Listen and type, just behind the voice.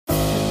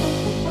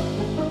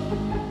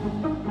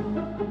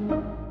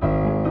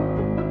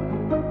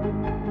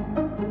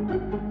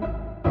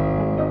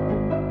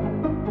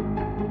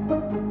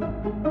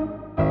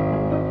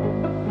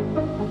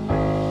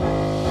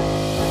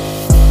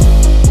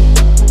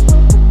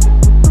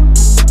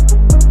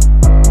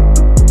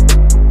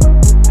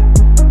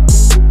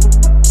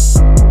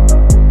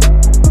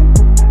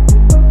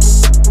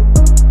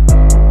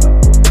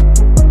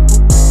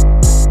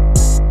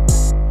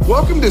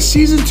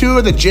Season 2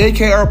 of the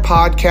JKR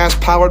podcast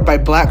powered by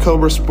Black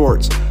Cobra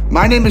Sports.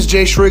 My name is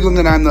Jay Shrigland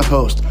and I'm the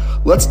host.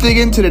 Let's dig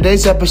into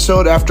today's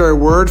episode after a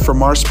word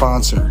from our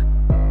sponsor.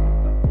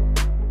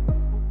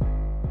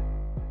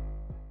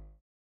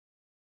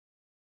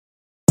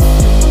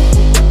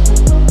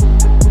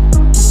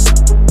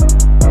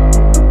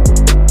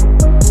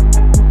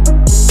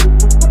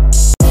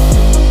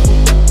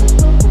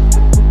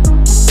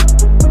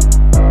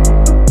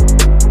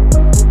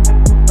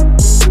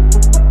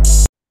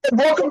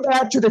 Welcome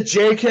back to the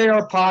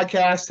JKR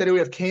podcast. Today we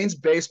have Canes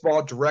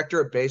Baseball Director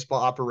of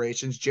Baseball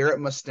Operations, Jarrett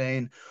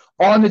Mustain,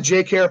 on the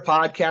JKR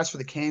podcast for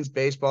the Canes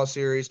Baseball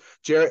series.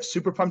 Jarrett,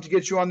 super pumped to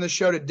get you on this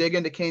show to dig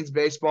into Canes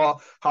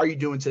Baseball. How are you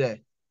doing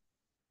today?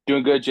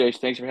 Doing good, Jace.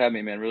 Thanks for having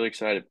me, man. Really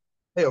excited.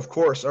 Hey, of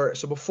course. All right.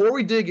 So before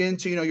we dig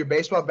into, your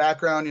baseball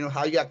background,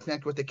 how you got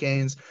connected with the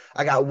Canes,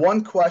 I got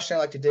one question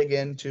I'd like to dig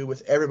into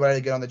with everybody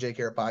to get on the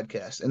JKR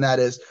podcast. And that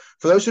is,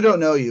 for those who don't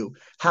know you,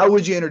 how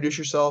would you introduce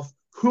yourself?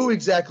 Who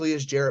exactly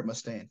is Jarrett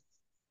Mustain?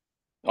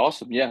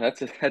 Awesome. Yeah,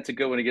 that's a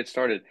good one to get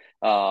started.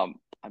 I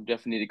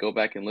definitely need to go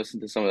back and listen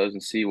to some of those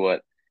and see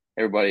what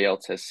everybody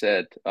else has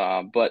said.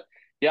 But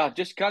yeah,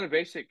 just kind of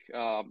basic.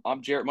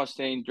 I'm Jarrett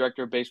Mustain,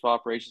 Director of Baseball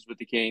Operations with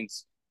the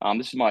Canes.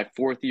 This is my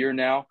fourth year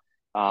now.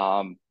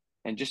 And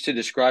just to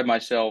describe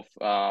myself,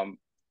 kind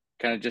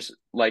of just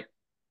like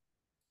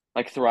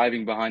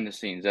thriving behind the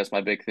scenes. That's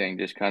my big thing.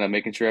 Just kind of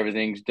making sure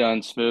everything's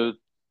done smooth.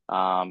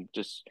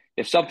 Just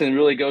if something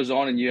really goes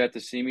on and you have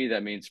to see me,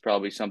 that means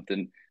probably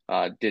something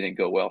didn't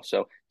go well.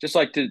 So just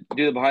like to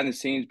do the behind the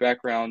scenes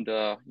background,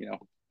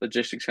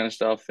 logistics kind of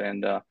stuff,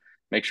 and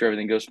make sure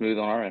everything goes smooth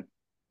on our end.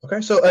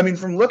 Okay, so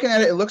from looking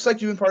at it, it looks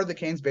like you've been part of the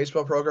Canes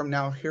baseball program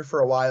now here for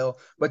a while.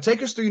 But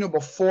take us through,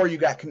 before you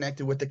got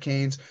connected with the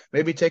Canes,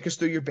 maybe take us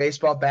through your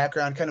baseball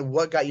background, kind of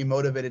what got you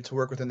motivated to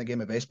work within the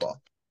game of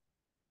baseball.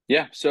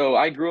 Yeah, so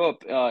I grew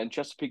up in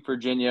Chesapeake,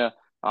 Virginia.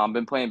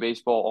 Been playing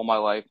baseball all my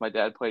life. My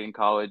dad played in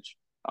college.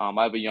 I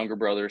have a younger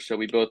brother, so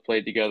we both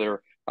played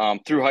together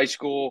through high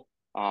school.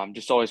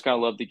 Just always kind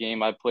of loved the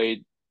game. I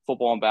played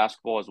football and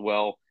basketball as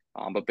well,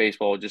 but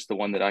baseball was just the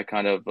one that I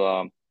kind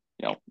of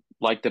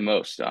liked the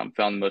most.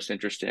 Found the most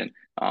interest in.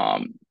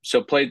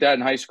 So played that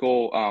in high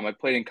school. I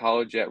played in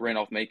college at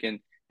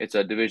Randolph-Macon. It's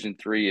a Division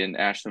III in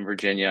Ashland,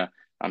 Virginia.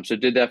 So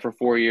did that for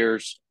 4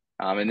 years,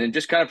 and then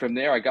just kind of from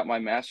there, I got my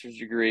master's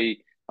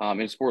degree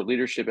in sport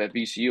leadership at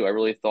VCU. I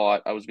really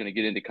thought I was going to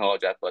get into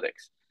college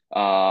athletics.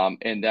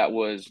 And that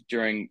was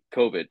during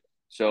COVID.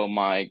 So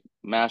my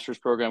master's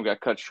program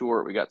got cut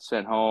short. We got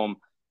sent home,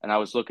 and I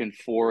was looking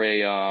for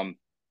an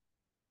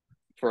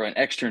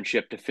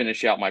externship to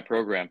finish out my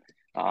program.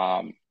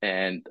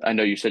 And I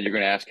know you said you're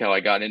going to ask how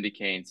I got into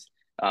Canes.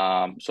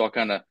 So I'll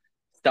kind of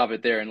stop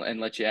it there and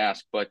let you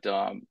ask. But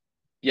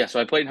yeah, so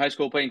I played in high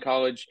school, played in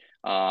college,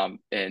 and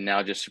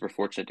now just super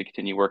fortunate to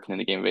continue working in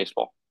the game of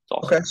baseball.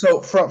 Awesome. Okay,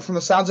 so from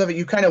the sounds of it,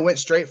 you kind of went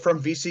straight from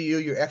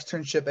VCU. Your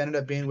externship ended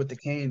up being with the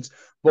Canes.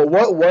 But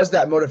what was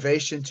that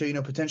motivation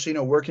to, potentially,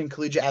 work in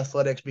collegiate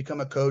athletics,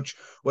 become a coach,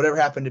 whatever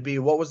happened to be?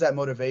 What was that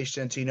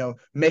motivation to,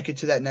 make it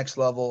to that next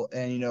level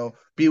and,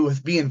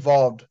 be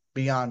involved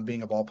beyond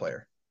being a ball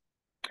player?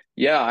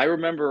 Yeah, I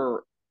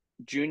remember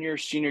senior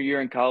year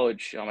in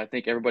college. I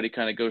think everybody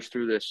kind of goes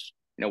through this.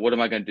 What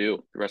am I going to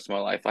do the rest of my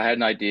life? I had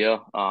an idea.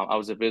 I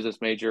was a business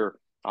major.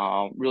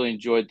 Really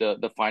enjoyed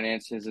the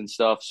finances and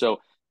stuff. So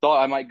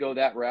thought I might go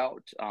that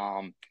route.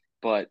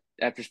 But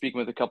after speaking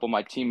with a couple of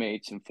my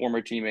teammates and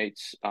former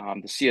teammates,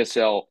 the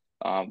CSL,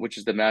 which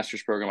is the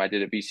master's program I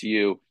did at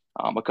VCU,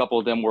 a couple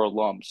of them were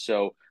alums.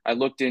 So I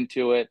looked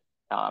into it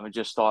and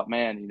just thought,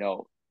 man,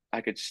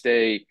 I could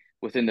stay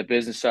within the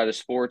business side of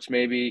sports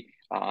maybe.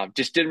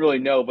 Just didn't really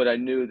know, but I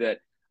knew that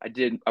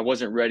I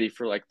wasn't ready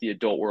for like the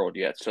adult world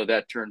yet. So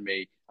that turned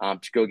me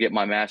to go get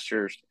my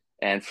master's.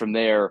 And from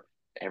there,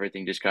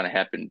 everything just kind of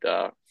happened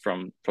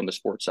from the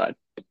sports side.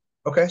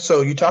 Okay, so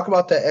you talk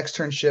about that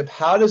externship.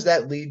 How does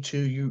that lead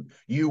to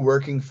you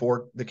working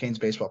for the Canes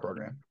baseball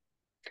program?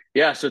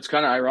 Yeah, so it's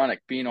kind of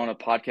ironic being on a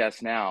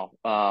podcast now.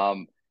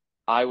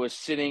 I was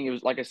sitting, it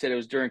was like I said, it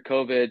was during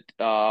COVID.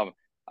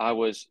 I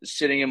was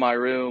sitting in my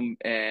room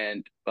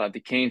and the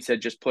Canes had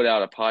just put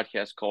out a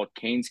podcast called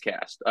Canes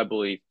Cast, I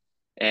believe.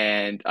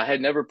 And I had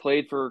never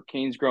played for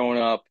Canes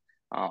growing up.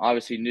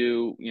 Obviously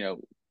knew,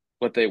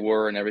 what they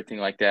were and everything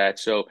like that.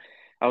 So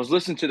I was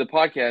listening to the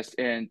podcast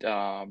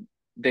and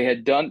they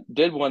had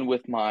did one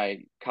with my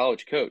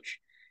college coach.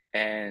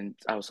 And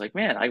I was like,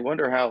 man, I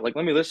wonder how, let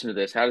me listen to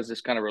this. How does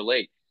this kind of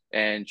relate?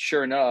 And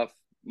sure enough,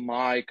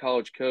 my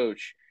college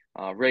coach,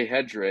 Ray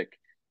Hedrick,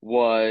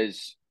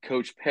 was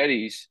Coach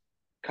Petty's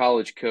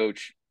college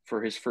coach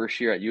for his first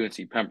year at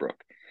UNC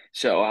Pembroke.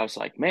 So I was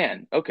like,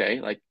 man,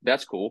 okay,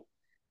 that's cool.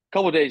 A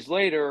couple of days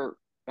later,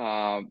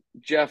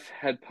 Jeff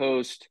had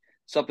posted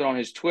something on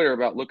his Twitter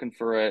about looking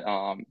for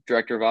a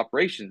director of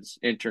operations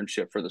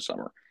internship for the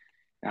summer.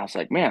 And I was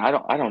like, man,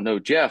 I don't know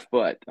Jeff,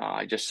 but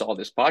I just saw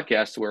this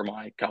podcast where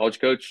my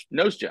college coach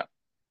knows Jeff.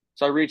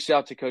 So I reached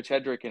out to Coach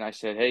Hedrick and I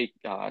said, hey,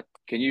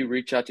 can you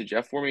reach out to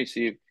Jeff for me?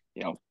 See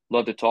if,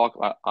 love to talk,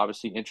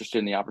 obviously interested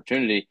in the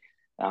opportunity.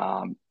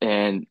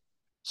 And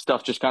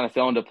stuff just kind of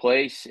fell into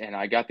place, and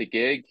I got the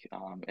gig,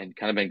 and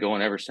kind of been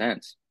going ever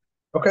since.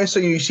 Okay, so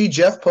you see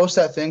Jeff post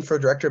that thing for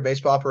director of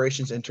baseball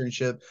operations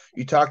internship.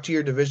 You talk to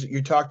your division,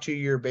 you talk to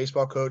your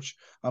baseball coach,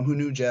 who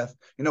knew Jeff.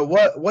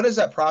 What does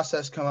that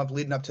process come up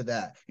leading up to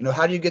that?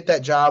 How do you get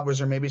that job? Was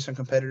there maybe some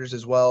competitors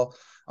as well?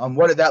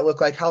 What did that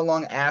look like? How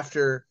long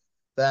after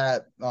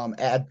that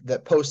ad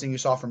that posting you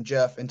saw from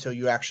Jeff until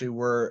you actually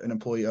were an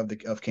employee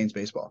of Canes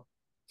baseball?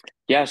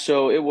 Yeah,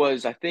 so it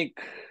was, I think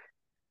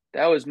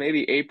that was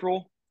maybe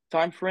April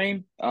time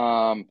frame.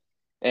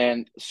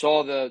 And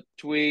saw the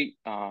tweet.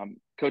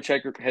 Coach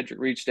Hedrick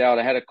reached out.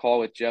 I had a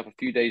call with Jeff a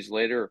few days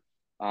later.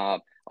 Uh,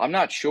 I'm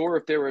not sure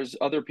if there was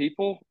other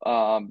people.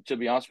 To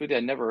be honest with you, I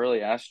never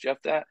really asked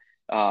Jeff that.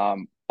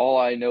 All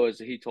I know is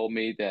that he told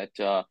me that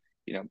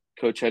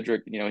Coach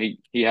Hedrick,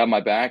 he had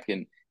my back,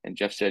 and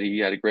Jeff said he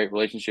had a great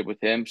relationship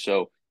with him,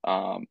 so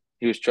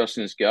he was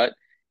trusting his gut.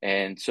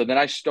 And so then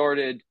I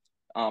started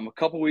a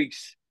couple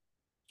weeks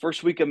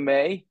first week of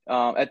May.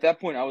 At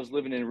that point, I was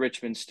living in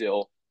Richmond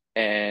still,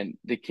 and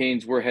the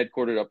Canes were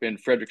headquartered up in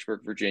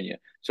Fredericksburg, Virginia.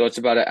 So it's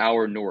about an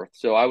hour north.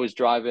 So I was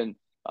driving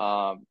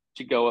to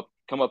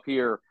come up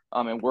here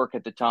and work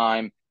at the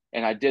time.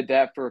 And I did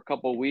that for a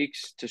couple of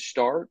weeks to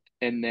start.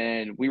 And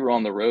then we were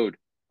on the road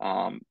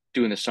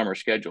doing the summer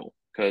schedule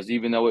because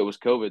even though it was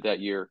COVID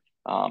that year,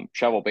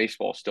 travel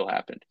baseball still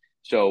happened.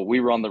 So we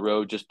were on the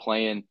road just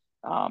playing,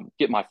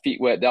 get my feet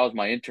wet. That was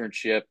my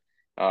internship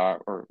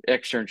or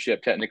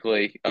externship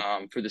technically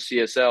for the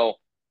CSL.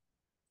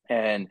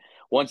 And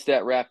once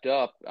that wrapped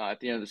up at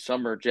the end of the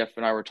summer, Jeff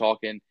and I were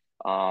talking,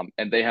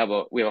 and we have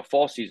a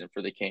fall season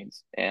for the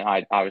Canes, and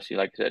I obviously,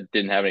 like I said,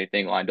 didn't have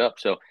anything lined up.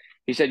 So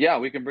he said, "Yeah,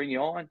 we can bring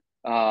you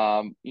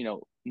on.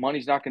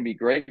 Money's not going to be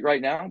great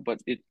right now,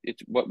 but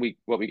it's what we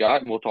got,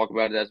 and we'll talk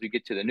about it as we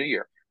get to the new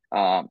year."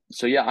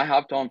 So yeah, I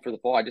hopped on for the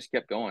fall. I just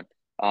kept going,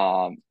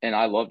 and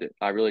I loved it.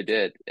 I really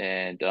did,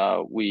 and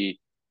we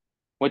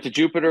went to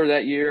Jupiter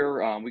that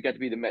year. We got to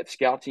be the Met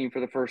scout team for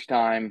the first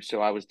time.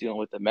 So I was dealing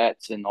with the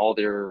Mets and all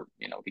their,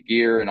 the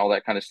gear and all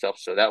that kind of stuff.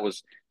 So that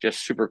was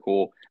just super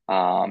cool.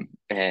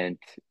 And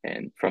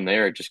from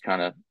there, it just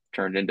kind of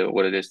turned into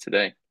what it is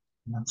today.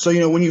 So,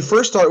 when you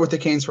first started with the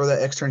Canes for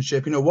that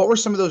externship, what were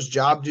some of those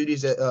job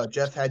duties that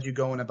Jeff had you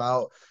going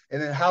about? And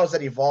then how has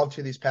that evolved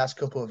to these past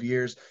couple of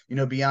years,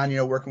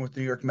 beyond, working with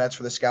New York Mets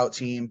for the scout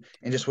team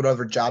and just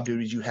whatever job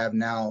duties you have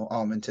now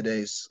in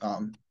today's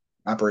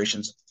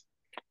operations?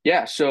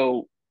 Yeah.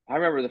 So I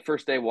remember the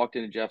first day I walked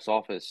into Jeff's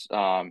office.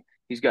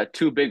 He's got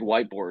two big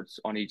whiteboards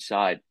on each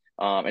side.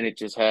 And it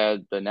just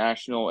had the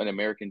national and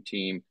American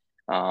team,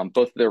 both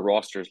of their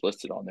rosters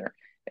listed on there.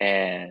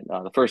 And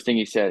the first thing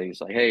he said,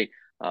 he's like, "Hey,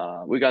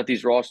 we got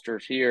these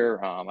rosters here.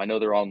 I know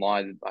they're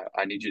online.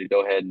 I need you to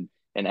go ahead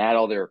and add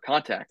all their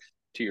contacts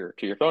to your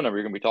phone number.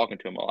 You're going to be talking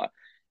to them a lot."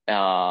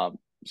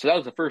 So that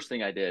was the first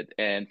thing I did.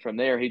 And from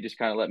there, he just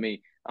kind of let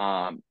me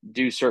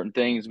do certain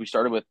things. We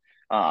started with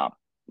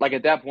like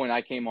at that point,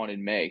 I came on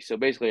in May, so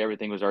basically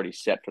everything was already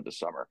set for the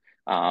summer.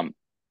 I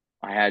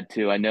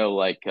know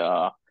like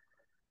a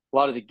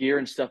lot of the gear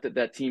and stuff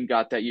that team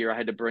got that year, I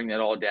had to bring that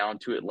all down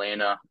to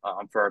Atlanta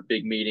for our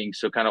big meeting.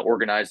 So kind of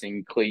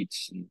organizing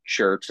cleats and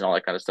shirts and all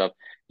that kind of stuff.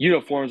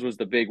 Uniforms was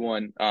the big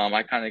one.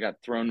 I kind of got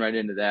thrown right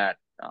into that.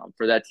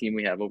 For that team,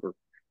 we have over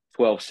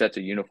 12 sets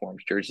of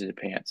uniforms, jerseys, and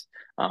pants.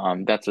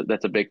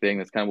 That's a big thing.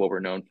 That's kind of what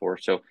we're known for.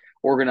 So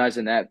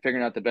organizing that,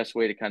 figuring out the best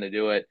way to kind of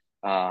do it.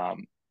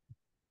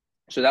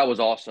 So that was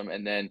awesome.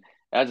 And then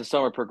as the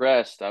summer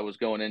progressed, I was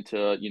going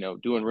into,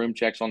 doing room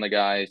checks on the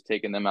guys,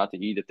 taking them out to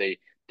eat if they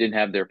didn't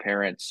have their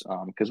parents.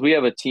 Because we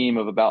have a team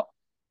of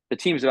the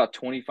team's about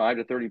 25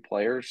 to 30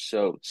 players.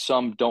 So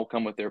some don't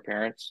come with their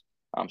parents.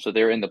 So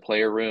they're in the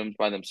player rooms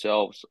by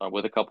themselves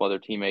with a couple other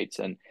teammates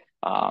and,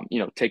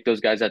 take those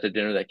guys out to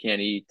dinner that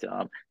can't eat.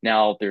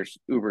 Now there's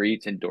Uber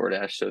Eats and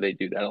DoorDash, so they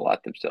do that a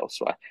lot themselves.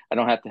 So I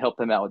don't have to help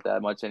them out with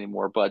that much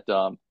anymore. But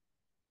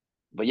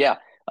yeah,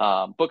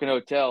 booking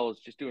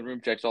hotels, just doing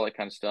room checks, all that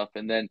kind of stuff.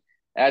 And then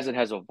as it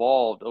has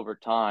evolved over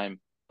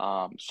time,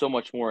 so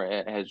much more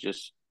has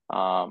just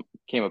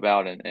came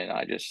about. And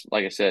I just,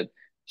 like I said,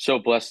 so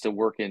blessed to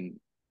work in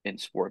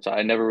sports.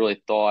 I never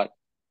really thought,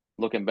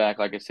 looking back,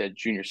 like I said,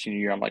 junior, senior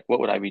year, I'm like, what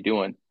would I be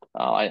doing?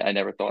 I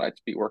never thought I'd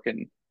be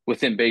working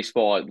within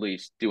baseball, at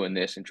least doing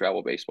this and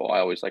travel baseball. I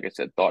always, like I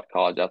said, thought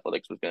college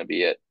athletics was going to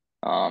be it.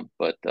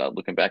 But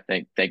looking back,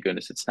 thank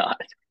goodness it's not.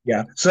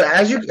 Yeah. So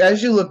as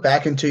you look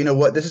back into,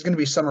 what this is going to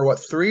be summer, what,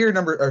 3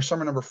 or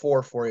summer number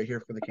 4 for you here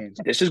for the Canes?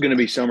 This is going to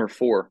be summer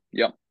 4.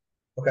 Yep.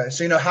 Okay.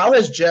 So, how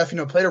has Jeff,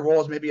 played a role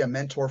as maybe a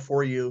mentor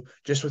for you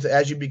just with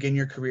as you begin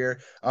your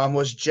career?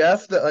 Was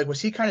Jeff was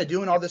he kind of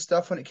doing all this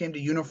stuff when it came to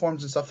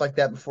uniforms and stuff like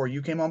that before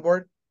you came on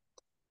board?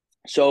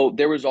 So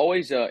there was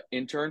always a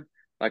intern,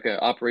 like an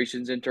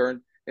operations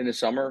intern in the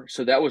summer.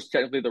 So that was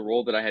technically the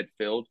role that I had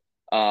filled.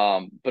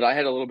 But I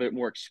had a little bit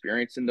more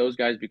experience than those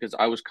guys because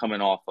I was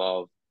coming off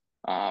of,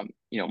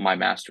 my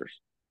master's.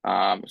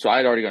 So I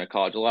had already gone to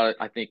college.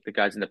 I think the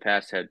guys in the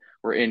past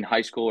were in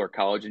high school or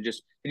college and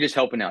just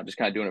helping out, just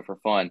kind of doing it for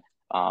fun.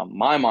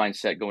 My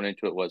mindset going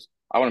into it was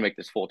I want to make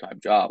this full-time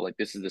job. Like,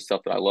 this is the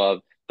stuff that I love.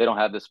 They don't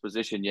have this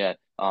position yet.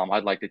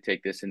 I'd like to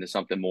take this into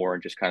something more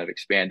and just kind of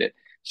expand it.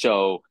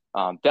 So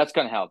that's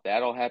kind of how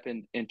that all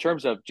happened. In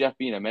terms of Jeff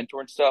being a mentor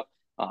and stuff,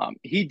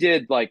 he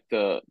did like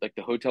the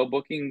hotel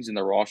bookings and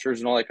the rosters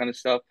and all that kind of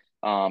stuff.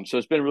 So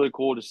it's been really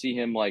cool to see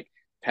him like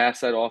pass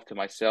that off to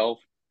myself.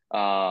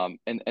 And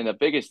the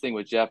biggest thing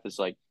with Jeff is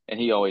like, and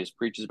he always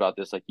preaches about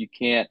this, like you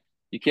can't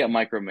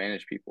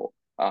micromanage people.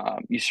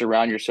 You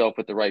surround yourself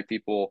with the right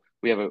people.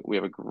 We have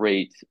a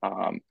great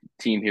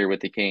team here with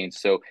the Canes.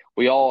 So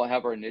we all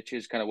have our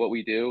niches, kind of what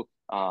we do,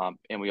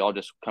 and we all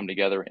just come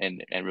together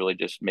and really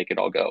just make it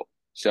all go.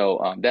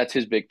 So that's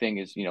his big thing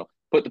is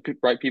put the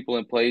right people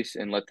in place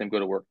and let them go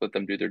to work, let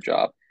them do their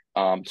job.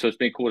 So it's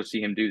been cool to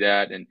see him do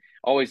that and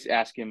always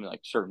ask him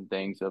like certain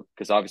things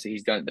because obviously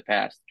he's done it in the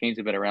past. The Canes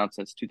have been around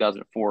since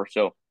 2004,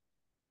 so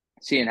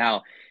seeing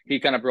how he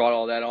kind of brought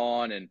all that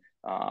on and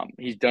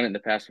he's done it in the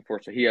past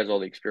before, so he has all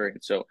the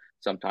experience. So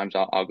sometimes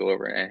I'll go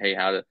over and hey,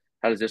 how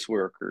does this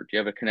work, or do you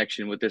have a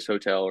connection with this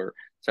hotel or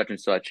such and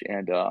such,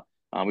 and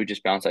we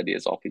just bounce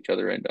ideas off each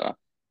other, and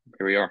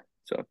here we are.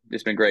 So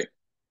it's been great.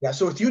 Yeah,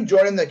 so with you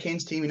joining the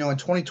Canes team, in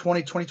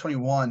 2020,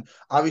 2021,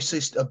 obviously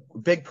a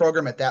big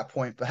program at that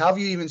point, but how have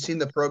you even seen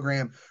the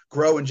program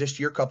grow in just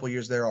your couple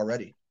years there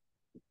already?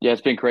 Yeah,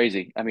 it's been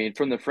crazy. I mean,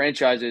 from the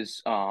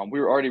franchises, we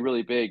were already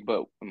really big,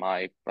 but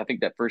I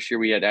think that first year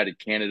we had added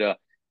Canada.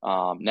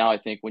 Now I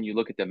think when you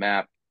look at the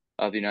map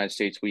of the United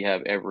States, we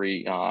have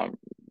every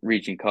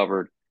region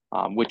covered,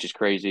 which is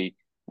crazy.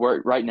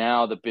 Right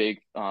now, the big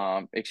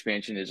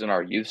expansion is in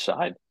our youth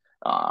side.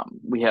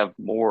 We have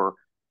more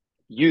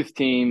youth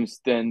teams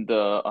than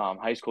the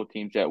high school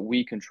teams that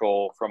we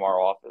control from our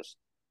office.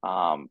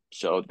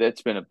 So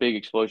that's been a big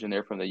explosion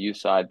there from the youth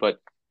side. But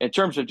in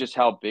terms of just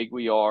how big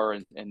we are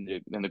and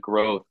the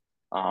growth,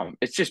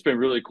 it's just been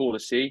really cool to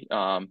see.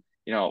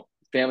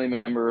 Family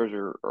members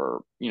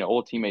or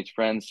old teammates,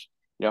 friends.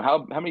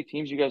 How many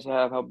teams you guys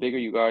have? How big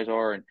you guys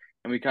are? And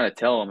we kind of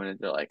tell them, and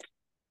they're like,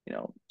 you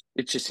know,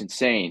 it's just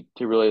insane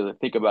to really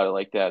think about it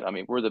like that. I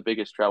mean, we're the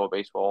biggest travel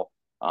baseball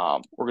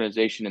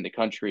organization in the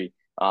country.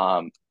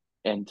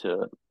 And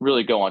to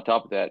really go on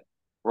top of that,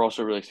 we're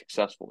also really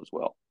successful as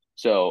well.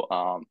 So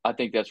I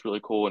think that's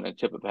really cool, and a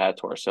tip of the hat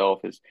to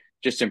ourselves is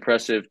just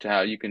impressive to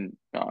how you can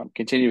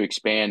continue to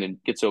expand and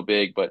get so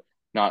big, but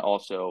not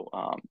also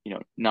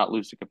not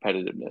lose the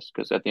competitiveness,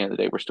 because at the end of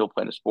the day, we're still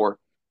playing a sport,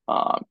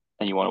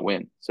 and you want to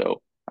win.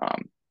 So,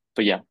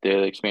 but yeah,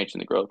 the expansion,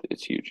 the growth,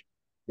 it's huge.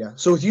 Yeah.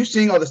 So with you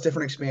seeing all this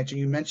different expansion,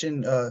 you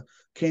mentioned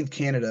Canes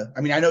Canada.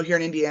 I mean, I know here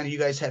in Indiana, you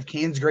guys have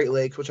Canes Great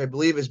Lakes, which I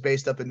believe is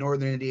based up in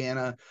northern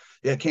Indiana.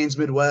 Yeah, Canes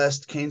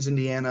Midwest, Canes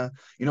Indiana,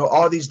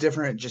 all these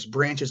different just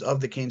branches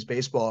of the Canes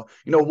baseball.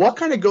 What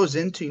kind of goes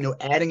into,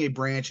 adding a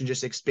branch and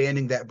just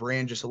expanding that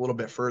brand just a little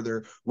bit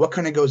further? What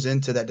kind of goes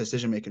into that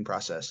decision-making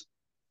process?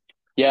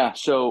 Yeah,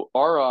 so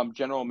our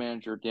general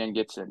manager Dan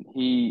Gitson,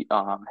 he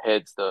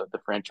heads the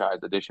franchise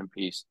addition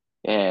piece,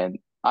 and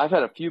I've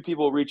had a few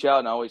people reach out,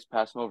 and I always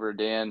pass them over to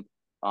Dan.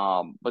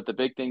 But the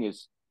big thing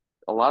is,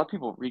 a lot of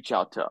people reach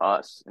out to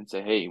us and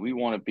say, "Hey, we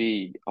want to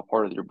be a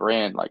part of your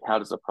brand. Like, how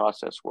does the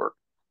process work?"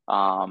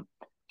 Um,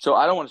 so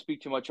I don't want to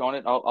speak too much on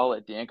it. I'll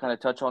let Dan kind of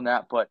touch on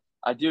that, but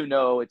I do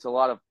know it's a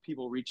lot of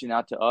people reaching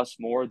out to us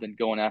more than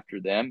going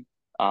after them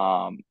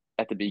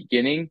at the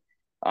beginning.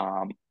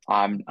 I'm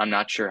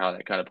not sure how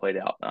that kind of played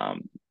out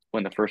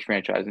when the first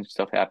franchise and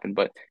stuff happened,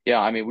 but yeah,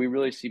 I mean, we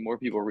really see more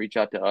people reach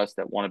out to us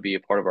that want to be a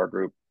part of our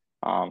group,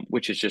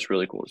 which is just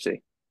really cool to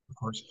see. Of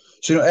course.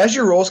 So, as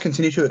your roles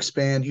continue to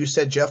expand, you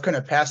said Jeff kind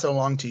of passed it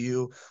along to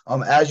you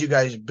as you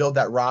guys build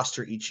that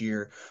roster each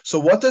year. So,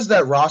 what does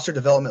that roster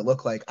development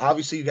look like?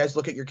 Obviously, you guys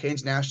look at your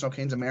Canes National,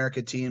 Canes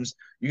America teams.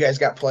 You guys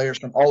got players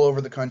from all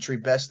over the country,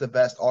 best of the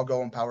best, all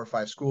go in Power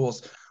Five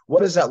schools. What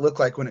does that look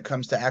like when it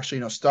comes to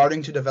actually,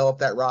 starting to develop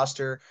that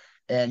roster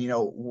and,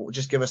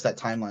 just give us that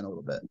timeline a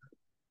little bit?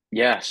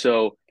 Yeah,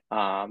 so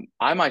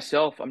I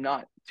myself, I'm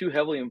not too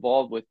heavily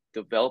involved with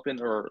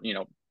developing or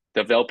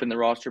developing the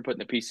roster, putting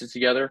the pieces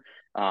together.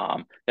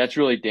 That's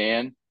really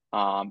Dan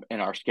and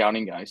our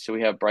scouting guys. So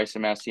we have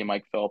Bryson Massey and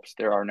Mike Phelps.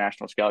 They're our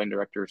national scouting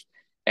directors,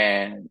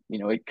 and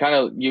it kind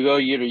of you go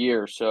year to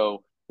year.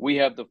 So we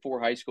have the four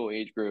high school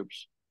age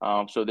groups.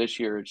 So this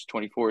year it's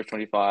 24s,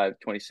 25,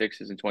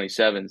 26s, and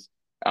 27s.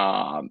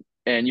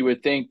 And you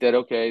would think that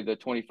okay, the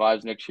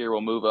 25s next year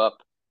will move up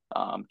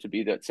to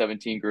be that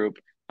 17 group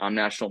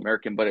National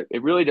American, but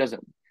it really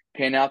doesn't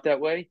pan out that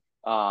way.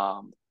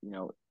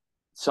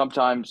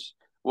 Sometimes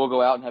we'll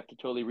go out and have to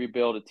totally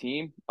rebuild a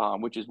team,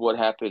 which is what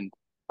happened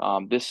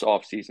this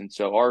offseason.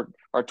 So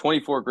our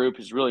 24 group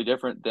is really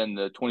different than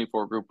the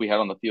 24 group we had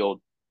on the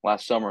field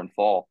last summer and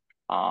fall.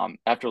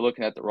 After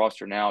looking at the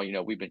roster now,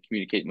 we've been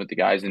communicating with the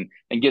guys and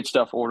get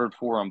stuff ordered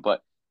for them,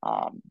 but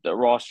the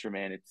roster,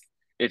 man,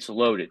 it's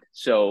loaded.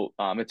 So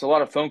it's a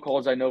lot of phone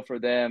calls I know for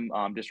them,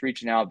 just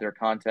reaching out their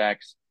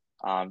contacts,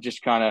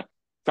 just kind of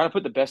trying to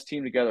put the best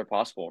team together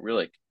possible,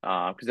 really.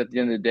 Because at the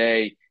end of the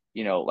day,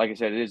 like I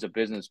said, it is a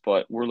business,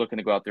 but we're looking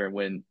to go out there and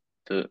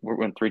we're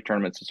winning three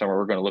tournaments this summer.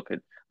 We're going to look at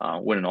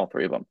winning all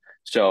three of them.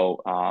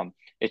 So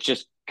it's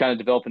just kind of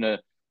developing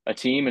a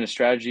team and a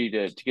strategy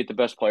to get the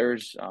best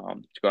players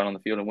to go out on the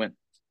field and win.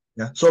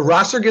 Yeah. So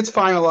roster gets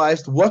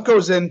finalized. What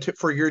goes into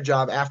for your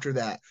job after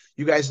that?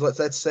 You guys,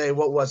 let's say,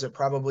 what was it?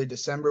 Probably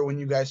December when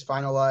you guys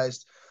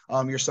finalized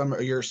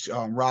your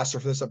roster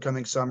for this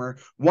upcoming summer.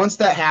 Once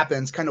that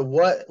happens, kind of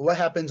what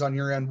happens on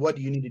your end? What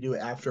do you need to do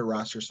after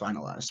roster's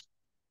finalized?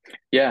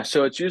 Yeah,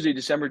 so it's usually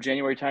December,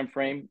 January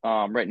timeframe.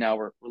 Right now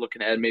we're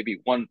looking at maybe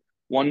one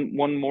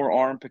more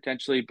arm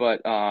potentially,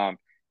 but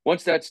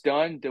once that's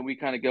done, then we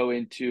kind of go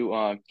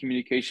into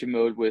communication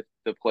mode with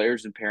the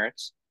players and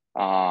parents.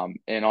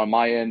 And on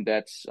my end,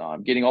 that's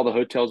getting all the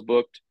hotels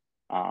booked.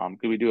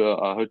 Because we do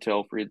a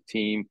hotel for the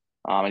team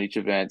at each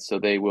event, so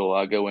they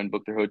will go and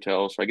book their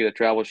hotels. So I get a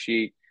travel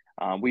sheet.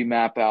 We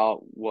map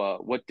out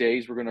what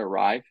days we're going to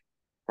arrive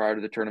prior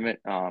to the tournament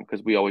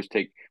because we always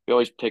take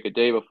a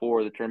day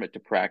before the tournament to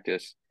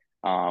practice.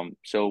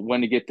 So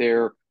when to get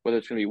there, whether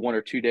it's going to be 1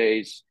 or 2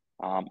 days,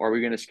 are we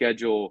going to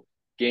schedule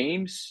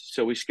games?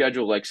 So we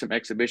schedule like some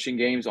exhibition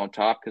games on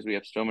top because we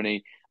have so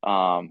many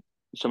arms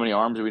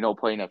and we don't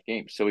play enough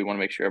games. So we want to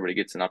make sure everybody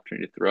gets an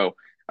opportunity to throw.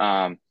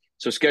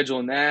 So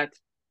scheduling that,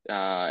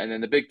 and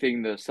then the big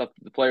thing, the stuff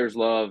the players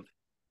love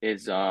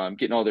is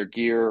getting all their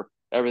gear,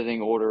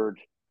 everything ordered.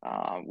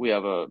 We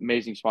have an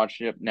amazing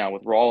sponsorship now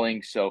with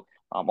Rawlings, so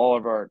all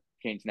of our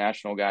Canes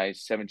national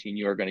guys,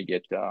 17U, are going to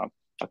get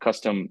a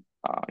custom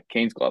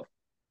Canes glove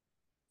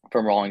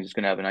from Rawlings. It's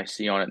going to have an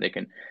IC on it. They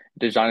can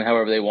design it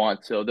however they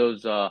want. So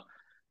those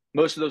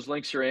most of those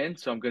links are in.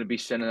 So I'm going to be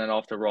sending that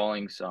off to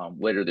Rawlings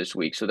later this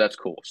week. So that's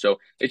cool. So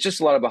it's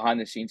just a lot of behind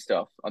the scenes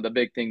stuff. The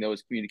big thing though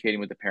is communicating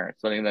with the parents,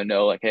 letting them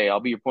know like, hey,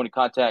 I'll be your point of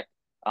contact.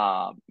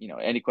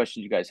 Any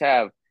questions you guys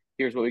have,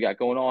 here's what we got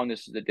going on.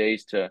 This is the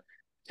days to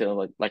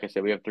like I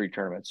said, we have 3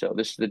 tournaments. So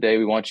this is the day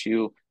we want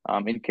you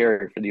in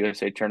Cary for the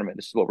USA tournament.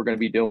 This is what we're going to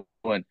be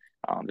doing.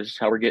 This is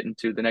how we're getting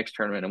to the next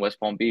tournament in West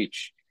Palm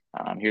Beach.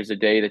 Here's the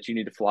day that you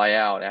need to fly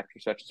out after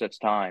such and such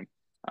time.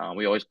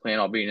 We always plan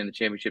on being in the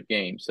championship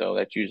game. So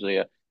that's usually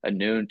a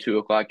noon, 2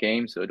 o'clock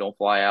game. So don't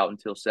fly out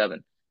until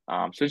 7.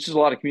 So it's just a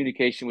lot of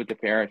communication with the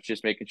parents,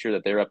 just making sure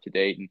that they're up to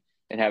date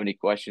and have any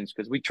questions,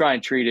 because we try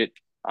and treat it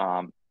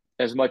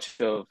as much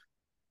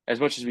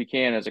as we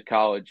can as a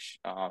college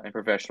and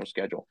professional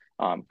schedule.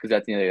 Because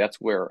at the end of the day, that's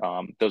where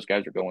those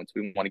guys are going.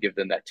 So we want to give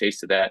them that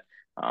taste of that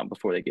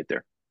before they get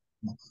there.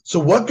 So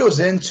what goes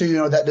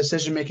into, that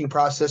decision-making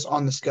process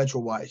on the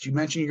schedule-wise? You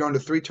mentioned you're going to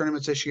 3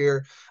 tournaments this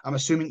year. I'm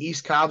assuming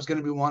East Cobb's going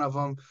to be one of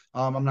them.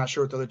 I'm not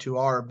sure what the other 2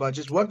 are, but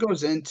just what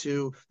goes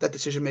into that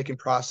decision-making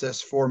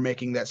process for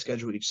making that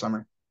schedule each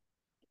summer?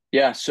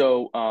 Yeah,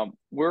 so so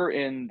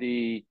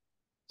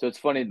it's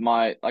funny,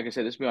 like I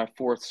said, this will be my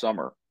 4th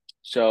summer.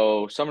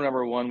 So summer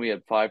number 1, we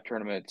had 5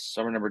 tournaments.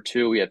 Summer number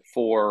 2, we had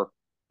 4.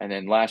 And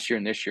then last year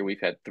and this year,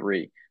 we've had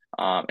 3.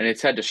 And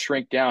it's had to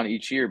shrink down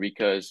each year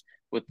because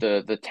with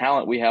the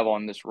talent we have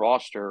on this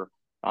roster,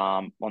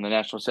 on the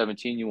National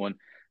 17U one,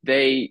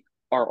 they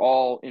are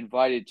all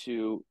invited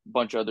to a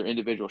bunch of other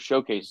individual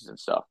showcases and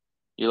stuff.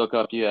 You look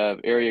up, you have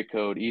Area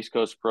Code, East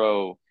Coast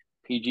Pro,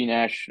 PG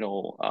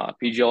National,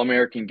 PG All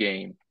American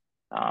Game.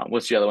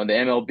 What's the other one? The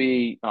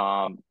MLB,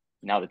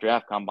 now the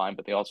Draft Combine,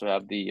 but they also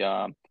have the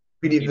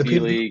PB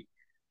League.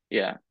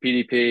 Yeah,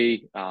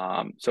 PDP.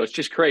 So it's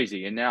just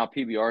crazy. And now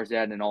PBR is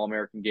adding an All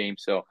American game.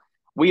 So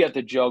we have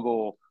to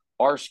juggle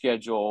our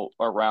schedule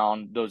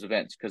around those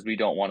events because we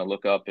don't want to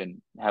look up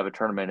and have a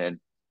tournament and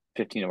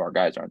 15 of our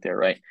guys aren't there,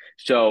 right?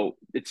 So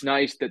it's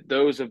nice that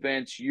those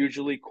events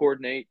usually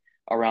coordinate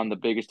around the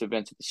biggest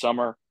events of the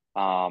summer.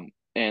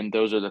 And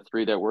those are the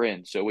 3 that we're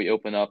in. So we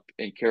open up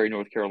in Cary,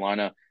 North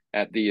Carolina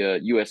at the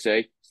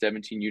USA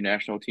 17U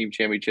National Team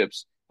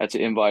Championships. That's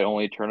an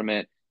invite-only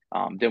tournament.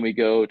 Then we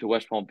go to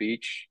West Palm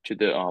Beach to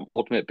the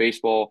Ultimate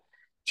Baseball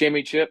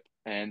Championship,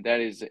 and that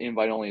is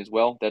invite-only as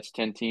well. That's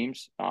 10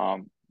 teams.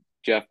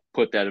 Jeff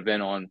put that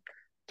event on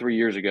 3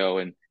 years ago,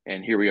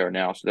 and here we are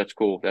now. So that's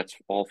cool. That's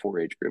all 4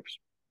 age groups,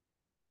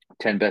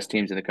 10 best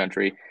teams in the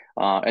country.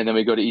 And then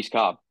we go to East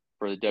Cobb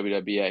for the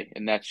WWBA,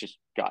 and that's just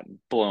gotten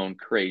blown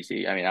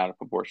crazy. I mean, out of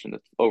proportion.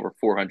 That's over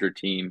 400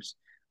 teams.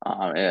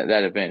 And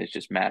that event is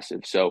just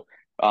massive. So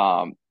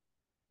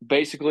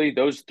basically,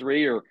 those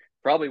 3 are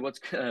probably what's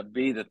going to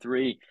be the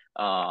 3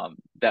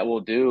 that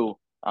we'll do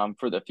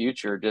for the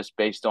future, just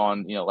based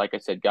on, like I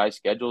said, guys'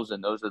 schedules,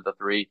 and those are the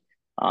 3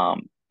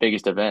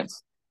 biggest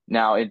events.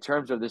 Now, in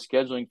terms of the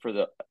scheduling for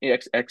the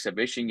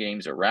exhibition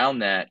games around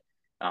that,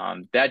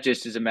 that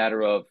just is a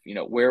matter of,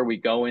 where are we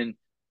going,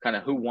 kind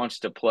of who wants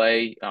to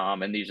play,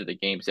 and these are the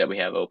games that we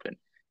have open.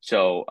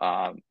 So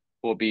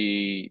we'll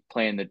be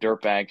playing the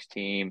Dirtbags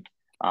team.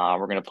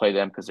 We're going to play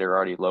them because they're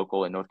already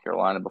local in North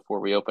Carolina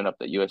before we open up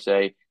the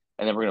USA.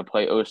 And then we're going to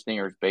play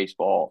O-Stingers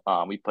baseball.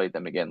 We played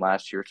them again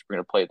last year, so we're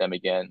going to play them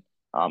again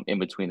in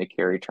between the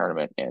Cary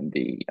tournament and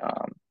the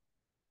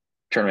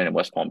tournament in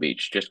West Palm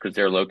Beach, just because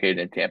they're located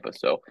in Tampa.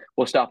 So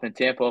we'll stop in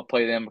Tampa,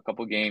 play them a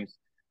couple games,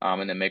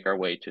 and then make our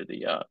way to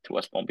the to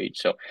West Palm Beach.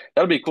 So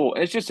that'll be cool.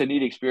 And it's just a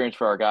neat experience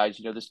for our guys.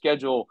 The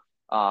schedule,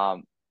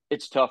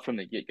 it's tough from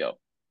the get-go,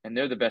 and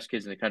they're the best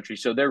kids in the country,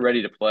 so they're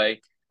ready to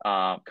play.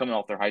 coming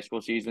off their high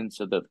school season.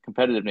 So the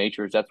competitive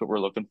nature is that's what we're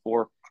looking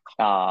for.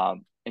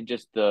 And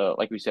just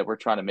like we said, we're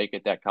trying to make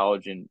it that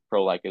college and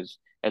pro like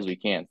as we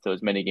can. So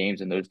as many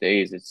games in those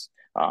days, it's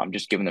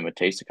just giving them a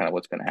taste of kind of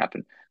what's going to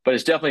happen. But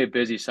it's definitely a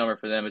busy summer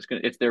for them.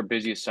 It's their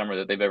busiest summer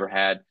that they've ever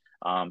had.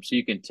 So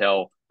you can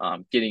tell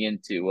getting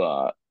into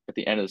at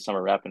the end of the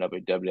summer, wrapping up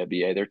at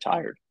WWA, they're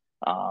tired.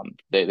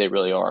 They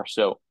really are.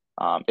 So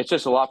it's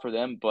just a lot for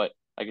them. But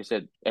like I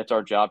said, it's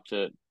our job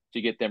to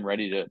get them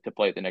ready to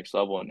play at the next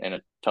level, and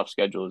a tough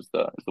schedule is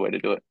the way to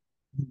do it.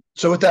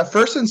 So with that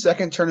first and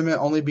second tournament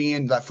only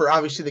being that for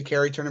obviously the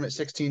carry tournament,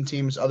 16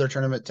 teams, other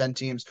tournament, 10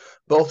 teams,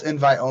 both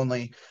invite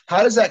only.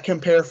 How does that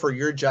compare for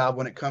your job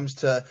when it comes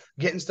to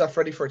getting stuff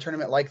ready for a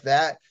tournament like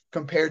that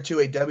compared to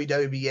a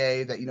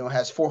WWBA that,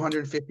 has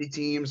 450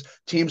 teams?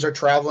 Teams are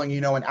traveling,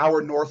 an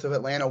hour north of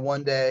Atlanta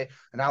one day,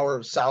 an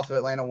hour south of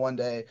Atlanta one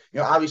day.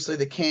 Obviously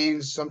the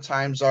Canes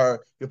sometimes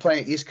you're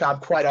playing at East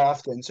Cobb quite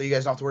often, so you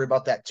guys don't have to worry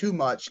about that too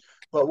much.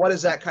 But what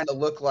does that kind of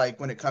look like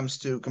when it comes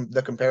to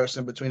the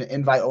comparison between an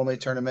invite-only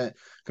tournament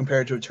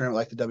compared to a tournament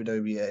like the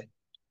WWBA?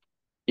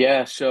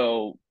 Yeah,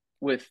 so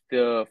with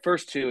the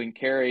first two in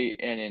Cary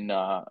and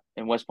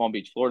in West Palm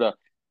Beach, Florida,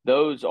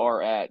 those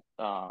are at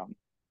the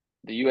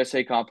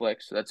USA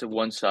complex. So that's at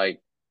one site,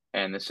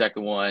 and the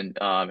second one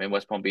in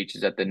West Palm Beach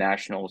is at the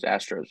Nationals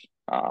Astros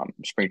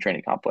spring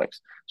training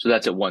complex. So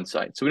that's at one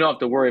site. So we don't have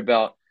to worry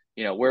about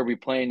where are we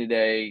playing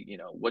today,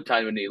 what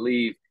time do we need to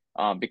leave.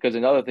 Because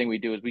another thing we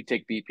do is we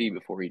take BP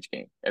before each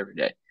game every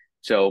day.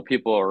 So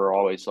people are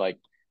always like,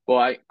 well,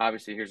 I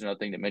obviously here's another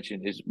thing to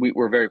mention is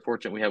we're very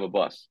fortunate we have a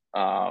bus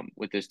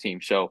with this team.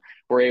 So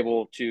we're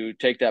able to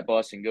take that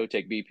bus and go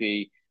take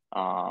BP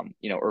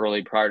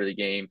early prior to the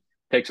game.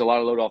 Takes a lot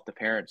of load off the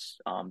parents.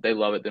 They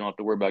love it. They don't have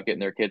to worry about getting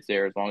their kids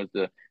there. As long as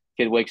the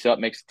kid wakes up,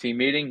 makes a team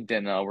meeting,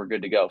 then we're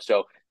good to go.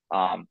 So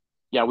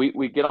yeah,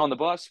 we get on the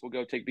bus, we'll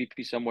go take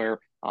BP somewhere.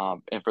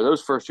 And for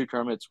those first two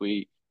tournaments,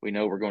 we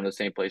know we're going to the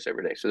same place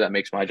every day. So that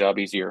makes my job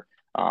easier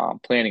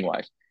planning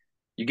wise.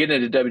 You get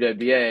into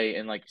WWBA,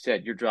 and like you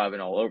said, you're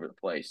driving all over the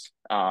place.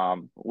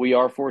 We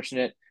are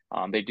fortunate.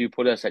 They do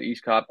put us at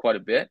East Cobb quite a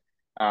bit,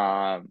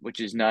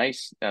 which is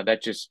nice.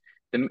 That just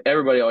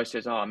everybody always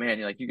says, "Oh man,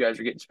 you guys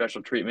are getting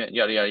special treatment,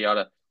 yada yada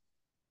yada."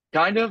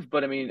 Kind of,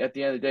 but I mean, at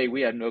the end of the day,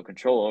 we have no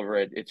control over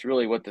it. It's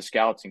really what the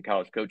scouts and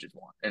college coaches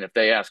want, and if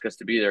they ask us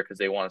to be there because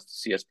they want us to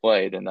see us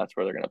play, then that's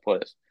where they're going to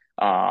put us.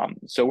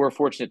 So we're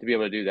fortunate to be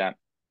able to do that.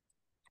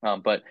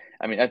 But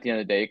I mean, at the end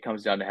of the day, it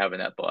comes down to having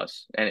that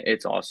bus, and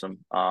it's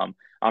awesome. I'm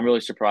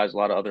really surprised a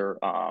lot of other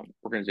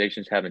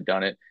organizations haven't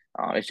done it.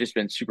 It's just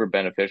been super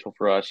beneficial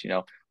for us.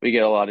 We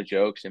get a lot of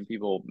jokes and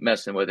people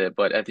messing with it,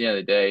 but at the end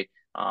of the day,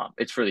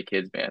 it's for the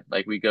kids, man.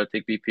 Like we go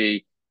take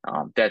BP,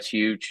 that's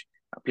huge.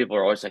 People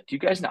are always like, "Do you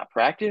guys not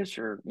practice,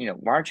 or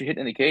why aren't you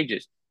hitting the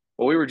cages?"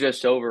 Well, we were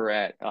just over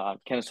at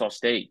Kennesaw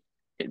State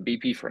hitting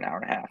BP for an hour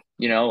and a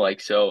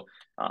half. So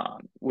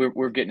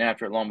we're getting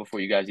after it long before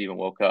you guys even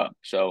woke up.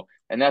 So,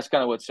 and that's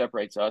kind of what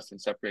separates us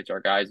and separates our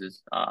guys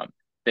is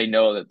they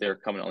know that they're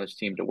coming on this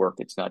team to work.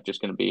 It's not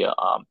just going to be a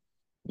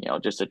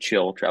just a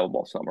chill travel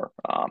ball summer.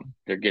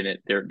 They're getting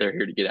it. They're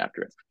here to get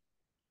after it.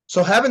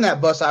 So having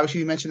that bus,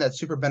 obviously you mentioned that's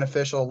super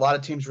beneficial. A lot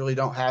of teams really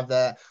don't have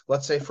that.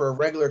 Let's say for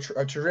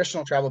a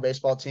traditional travel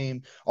baseball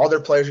team, all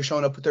their players are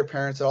showing up with their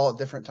parents at all at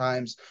different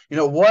times.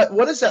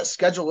 What does that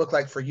schedule look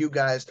like for you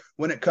guys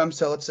when it comes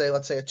to let's say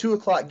a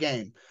 2:00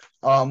 game?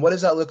 What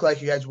does that look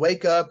like? You guys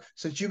wake up,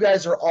 since you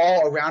guys are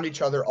all around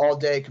each other all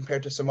day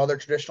compared to some other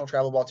traditional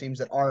travel ball teams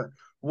that aren't.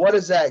 What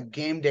does that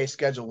game day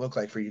schedule look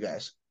like for you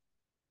guys?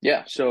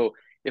 Yeah. So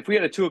if we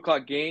had a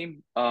 2:00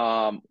 game,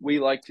 we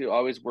like to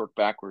always work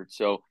backwards.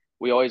 So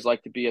we always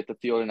like to be at the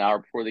field an hour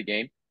before the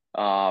game.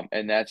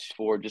 And that's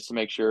for just to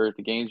make sure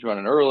the game's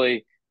running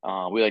early.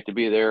 We like to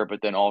be there,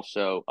 but then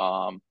also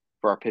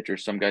for our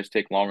pitchers, some guys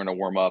take longer to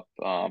warm up,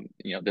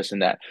 this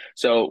and that.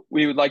 So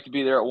we would like to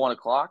be there at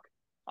 1:00.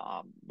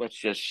 Let's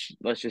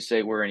just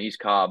say we're in East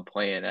Cobb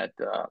playing at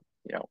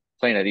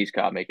East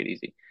Cobb, make it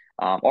easy.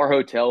 Our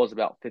hotel is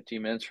about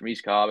 15 minutes from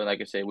East Cobb, and like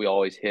I say, we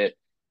always hit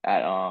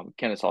at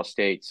Kennesaw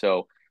State.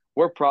 So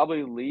we're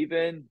probably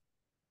leaving.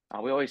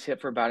 We always hit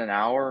for about an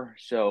hour,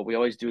 so we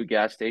always do a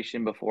gas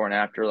station before and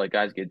after. Like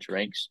guys get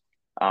drinks.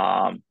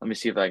 Let me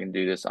see if I can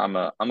do this. I'm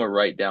a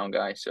write down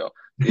guy, so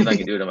see if I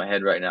can do it in my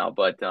head right now.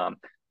 But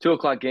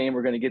 2:00 game,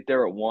 we're gonna get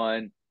there at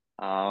 1.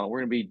 We're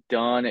gonna be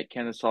done at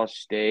Kennesaw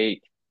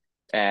State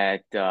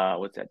at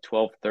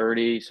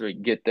 12:30, so we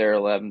can get there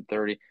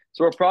 11:30.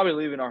 So we're probably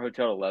leaving our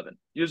hotel at 11,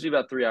 usually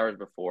about 3 hours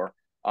before.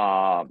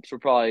 So we'll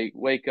probably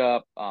wake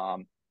up,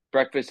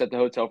 breakfast at the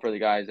hotel for the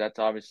guys. That's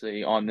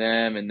obviously on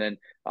them. And then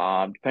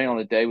depending on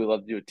the day, we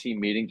love to do a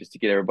team meeting just to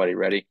get everybody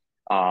ready.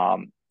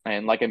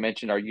 And like I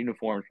mentioned, our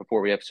uniforms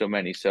before we have so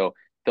many. So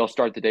they'll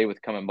start the day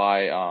with coming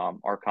by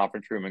our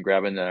conference room and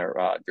grabbing their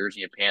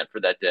jersey and pant for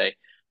that day.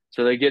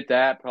 So they get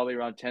that probably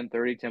around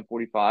 10:30,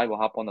 10:45. We'll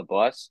hop on the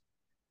bus,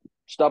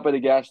 stop at the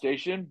gas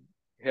station,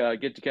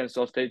 get to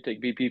Kennesaw State, take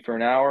BP for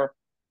an hour,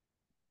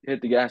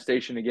 hit the gas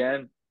station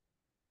again,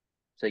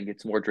 so you can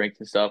get some more drinks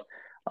and stuff.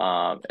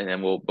 And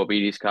then we'll be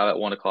at East Cobb at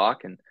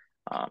 1:00, and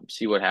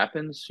see what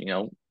happens.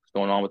 What's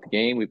going on with the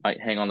game. We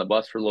might hang on the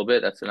bus for a little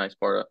bit. That's the nice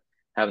part of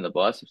having the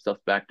bus. If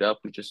stuff's backed up,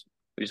 we just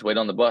wait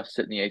on the bus,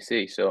 sit in the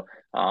AC. So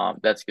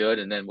that's good.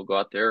 And then we'll go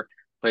out there,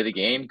 play the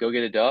game, go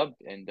get a dub,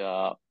 and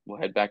we'll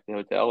head back to the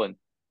hotel. And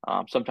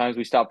sometimes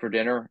we stop for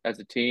dinner as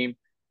a team.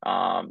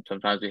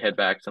 Sometimes we head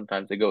back.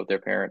 Sometimes they go with their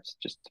parents.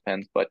 Just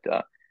depends. But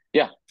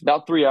yeah,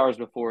 about 3 hours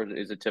before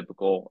is a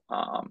typical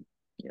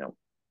you know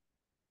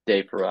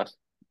day for us.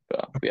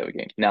 We have a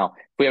game. Now,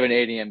 if we have an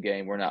 8 a.m.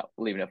 game, we're not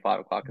leaving at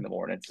 5 o'clock in the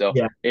morning. So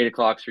Yeah. 8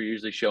 o'clocks are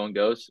usually show and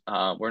goes.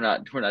 We're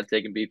not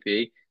taking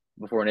BP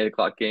before an 8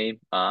 o'clock game.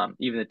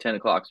 Even the 10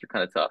 o'clocks are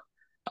kind of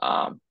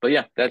tough. But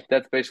yeah,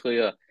 that's basically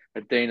a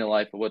day in the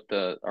life of what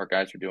our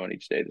guys are doing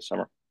each day this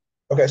summer.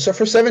 Okay, so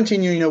for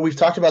 17U, we've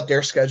talked about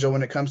their schedule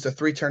when it comes to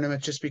 3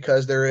 tournaments, just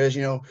because there is,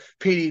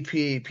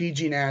 PDP,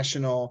 PG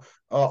National,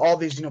 all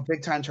these,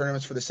 big time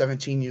tournaments for the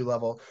 17U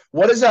level.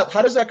 What is that?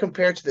 How does that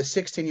compare to the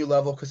 16U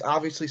level? Because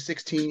obviously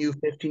 16U,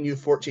 15U,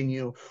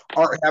 14U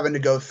aren't having to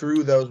go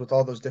through those with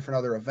all those different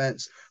other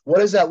events. What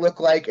does that look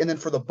like? And then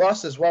for the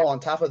bus as well,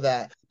 on top of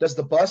that, does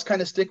the bus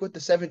kind of stick with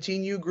the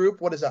 17U group?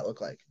 What does that look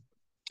like?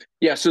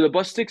 Yeah, so the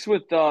bus sticks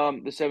with the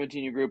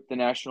 17U group, the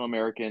National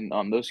American.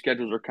 Those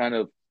schedules are kind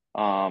of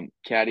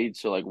caddied,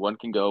 so like one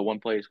can go one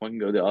place, one can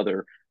go the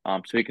other,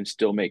 so he can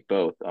still make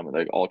both,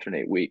 like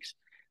alternate weeks.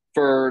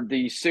 For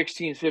the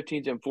 16s,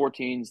 15s, and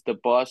 14s, the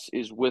bus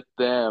is with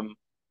them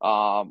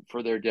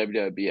for their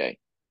WWBA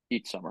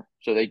each summer,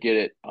 so they get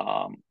it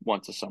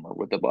once a summer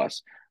with the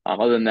bus.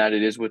 Other than that,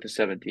 it is with the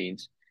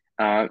 17s.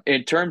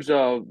 In terms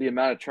of the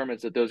amount of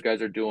tournaments that those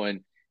guys are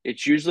doing,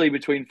 it's usually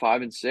between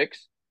 5 and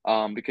 6,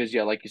 because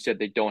yeah, like you said,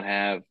 they don't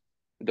have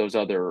those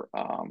other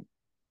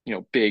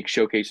big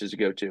showcases to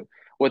go to.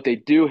 What they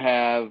do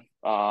have,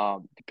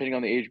 depending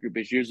on the age group,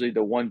 is usually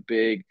the one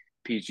big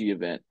PG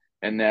event,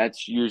 and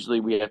that's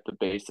usually we have to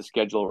base the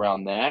schedule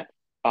around that.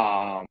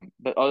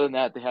 But other than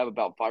that, they have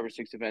about 5 or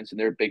 6 events, and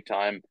they're big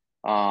time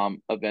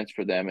events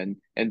for them,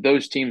 and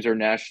those teams are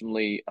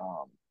national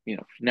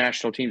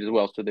teams as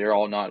well, so they're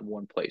all not in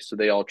one place, so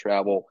they all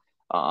travel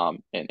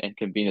and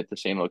convene at the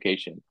same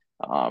location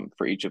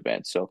for each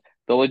event. So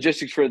the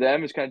logistics for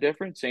them is kind of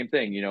different. Same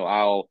thing,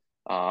 I'll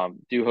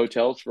do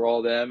hotels for all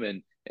of them,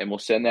 and we'll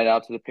send that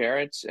out to the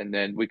parents, and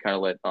then we kind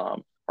of let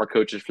our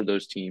coaches for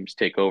those teams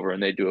take over,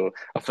 and they do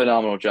a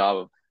phenomenal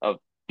job of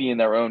being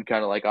their own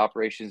kind of like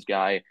operations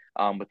guy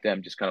with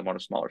them, just kind of on a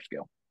smaller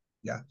scale.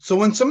 Yeah. So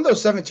when some of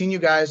those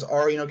 17U guys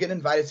are, getting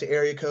invited to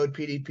area code,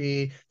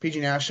 PDP, PG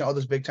National, all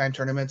those big time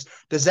tournaments,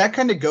 does that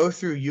kind of go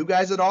through you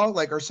guys at all?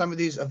 Like, are some of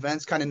these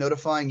events kind of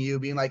notifying you,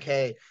 being like,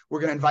 hey,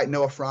 we're going to invite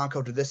Noah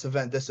Franco to this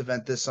event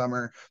this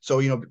summer.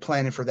 So,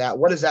 planning for that.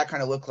 What does that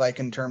kind of look like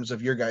in terms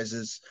of your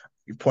guys'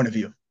 point of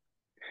view?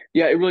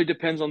 Yeah, it really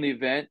depends on the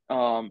event.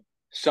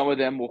 Some of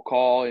them will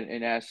call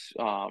and ask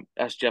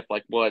Jeff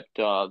like what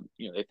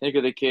they think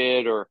of the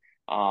kid, or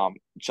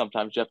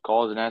sometimes Jeff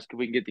calls and asks if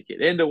we can get the kid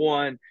into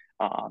one.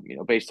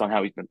 Based on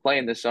how he's been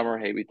playing this summer,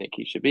 hey, we think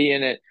he should be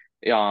in it.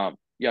 Yada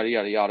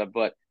yada yada.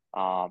 But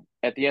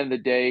at the end of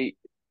the day,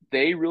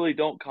 they really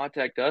don't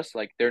contact us.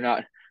 Like they're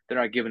not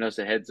giving us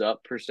a heads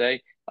up per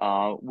se.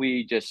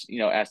 We just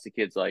ask the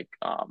kids like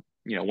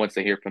once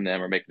they hear from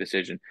them or make a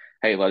decision,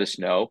 hey, let us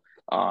know.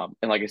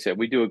 And like I said,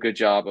 we do a good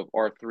job of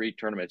our 3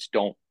 tournaments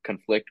don't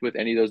conflict with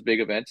any of those big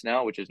events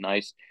now, which is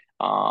nice.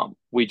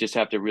 We just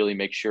have to really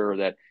make sure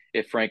that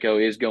if Franco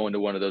is going to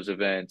one of those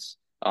events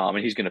and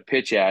he's going to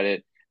pitch at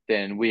it,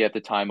 then we have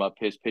to time up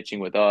his pitching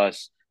with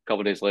us a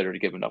couple of days later to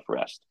give enough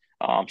rest.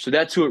 So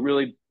that's who it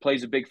really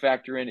plays a big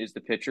factor in, is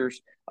the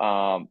pitchers,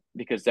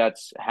 because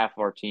that's half of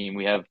our team.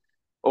 We have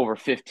over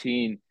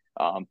 15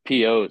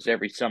 POs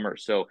every summer.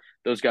 So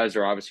those guys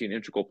are obviously an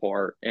integral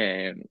part,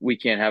 and we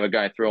can't have a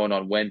guy throwing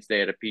on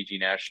Wednesday at a PG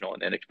National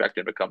and then expect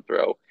him to come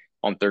throw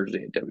on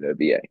Thursday at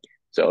WWBA.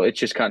 So it's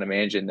just kind of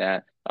managing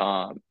that.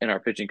 And our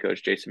pitching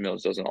coach, Jason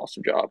Mills, does an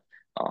awesome job,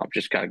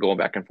 just kind of going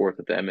back and forth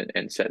with them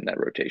and setting that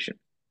rotation.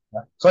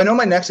 So I know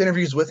my next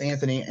interview is with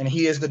Anthony, and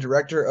he is the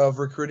director of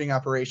recruiting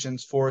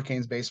operations for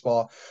Canes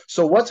baseball.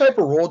 So what type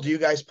of role do you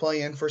guys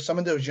play in for some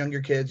of those younger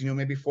kids,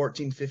 maybe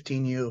 14,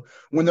 15U,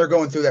 when they're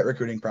going through that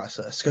recruiting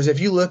process? Because if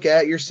you look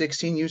at your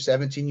 16U,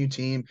 17U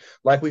team,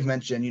 like we've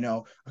mentioned,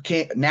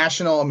 a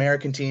national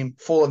American team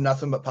full of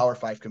nothing but Power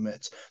 5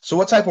 commits. So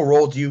what type of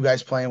role do you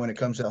guys play in when it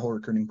comes to that whole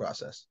recruiting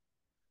process?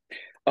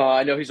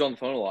 I know he's on the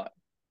phone a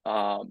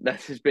lot.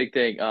 That's his big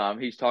thing.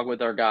 He's talking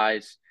with our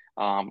guys.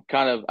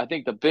 Kind of, I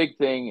think the big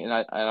thing, and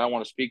I don't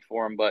want to speak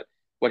for him, but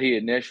what he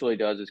initially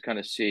does is kind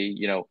of see,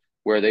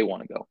 where they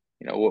want to go.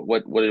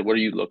 What are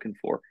you looking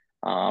for?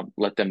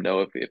 Let them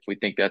know if we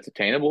think that's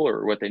attainable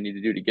or what they need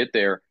to do to get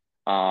there.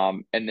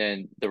 And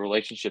then the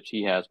relationships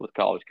he has with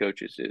college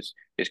coaches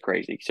is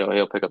crazy. So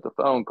he'll pick up the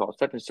phone, call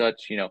such and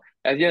such.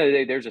 At the end of the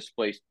day, there's a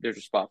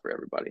spot for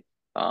everybody.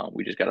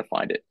 We just got to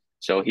find it.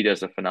 So he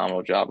does a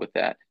phenomenal job with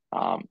that.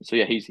 So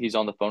yeah, he's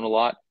on the phone a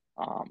lot,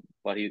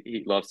 but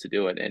he loves to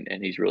do it,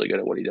 and he's really good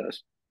at what he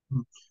does.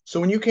 So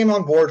when you came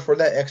on board for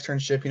that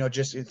externship,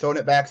 just throwing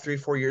it back 3,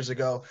 4 years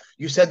ago,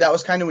 you said that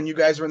was kind of when you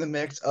guys were in the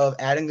mix of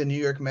adding the New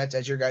York Mets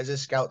as your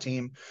guys' scout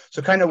team.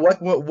 So kind of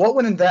what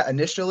went in that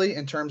initially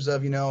in terms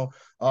of,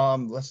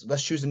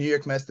 let's choose the New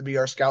York Mets to be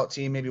our scout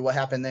team, maybe what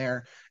happened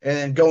there, and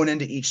then going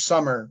into each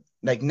summer,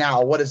 like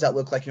now, what does that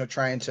look like,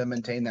 trying to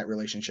maintain that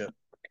relationship?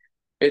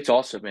 It's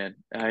awesome, man.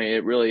 I mean,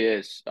 it really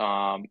is.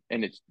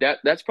 And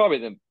that's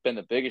probably been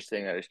the biggest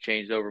thing that has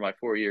changed over my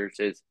 4 years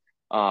is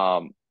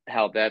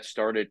how that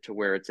started to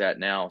where it's at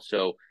now.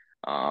 So,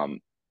 um,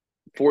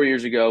 4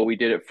 years ago, we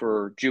did it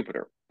for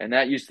Jupiter, and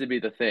that used to be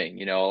the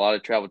thing. A lot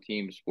of travel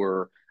teams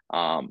were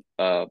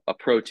a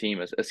pro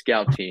team, a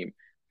scout team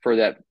for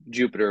that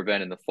Jupiter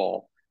event in the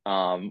fall,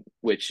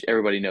 which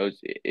everybody knows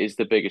is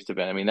the biggest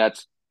event. I mean,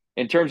 that's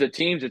in terms of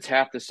teams, it's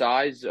half the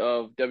size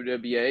of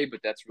WWA,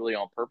 but that's really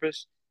on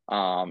purpose.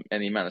 And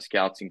the amount of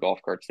scouts and golf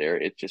carts there,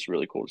 it's just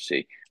really cool to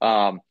see.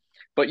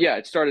 But yeah,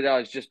 it started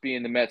out as just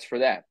being the Mets for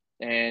that,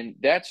 and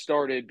that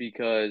started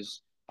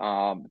because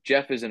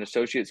Jeff is an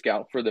associate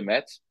scout for the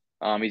Mets.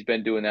 He's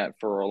been doing that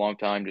for a long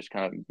time, just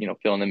kind of,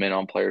 filling them in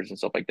on players and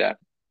stuff like that.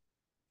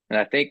 And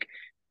I think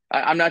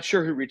I'm not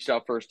sure who reached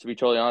out first, to be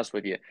totally honest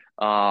with you.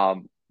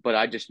 But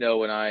I just know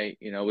when I,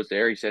 was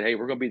there, he said, "Hey,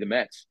 we're going to be the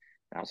Mets."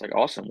 And I was like,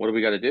 "Awesome. What do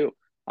we got to do?"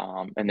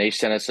 And they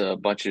sent us a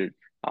bunch of,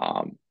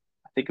 I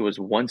think it was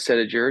one set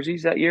of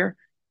jerseys that year.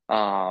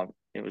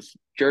 It was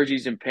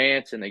jerseys and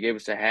pants, and they gave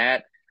us a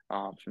hat,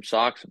 some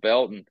socks, a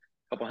belt, and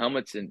a couple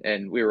helmets,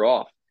 and we were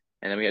off.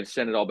 And then we had to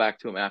send it all back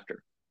to him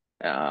after.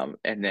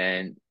 And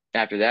then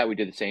after that, we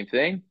did the same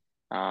thing.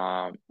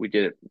 We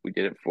did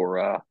it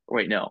for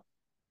wait, no,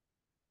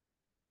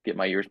 get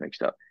my years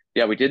mixed up.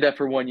 Yeah, we did that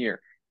for 1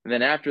 year. And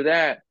then after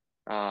that,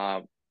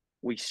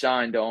 we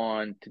signed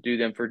on to do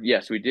them for,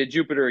 yes, we did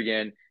Jupiter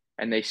again.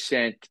 And they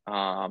sent,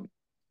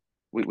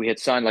 we had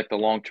signed like the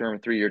long-term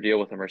 3-year deal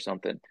with them or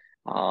something.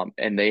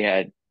 And they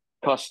had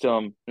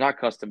not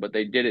custom, but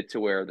they did it to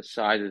where the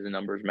sizes and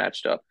numbers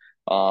matched up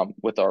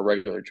with our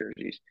regular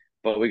jerseys.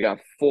 But we got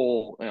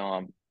full,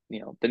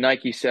 the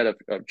Nike set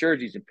of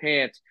jerseys and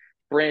pants,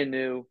 brand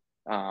new.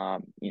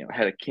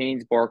 Had a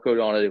Canes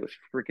barcode on it. It was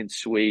freaking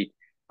sweet.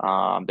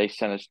 They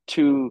sent us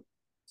 2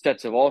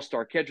 sets of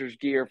all-star catchers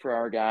gear for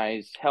our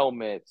guys,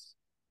 helmets,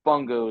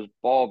 bungos,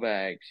 ball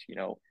bags,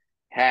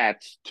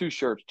 hats, 2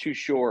 shirts, 2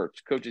 shorts.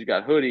 Coaches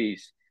got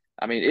hoodies.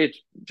 I mean, it's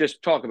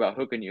just talk about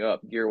hooking you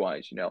up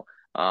gear-wise.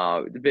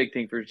 The big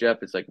thing for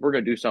Jeff is like, we're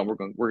gonna do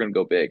something. We're gonna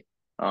go big.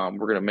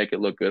 We're gonna make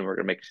it look good. And we're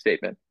gonna make a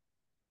statement.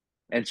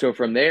 And so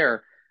from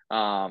there,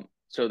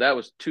 so that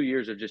was 2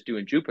 years of just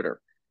doing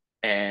Jupiter.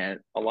 And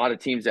a lot of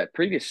teams that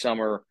previous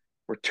summer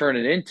were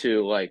turning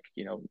into like,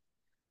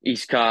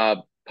 East Cobb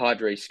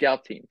Padres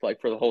scout teams, like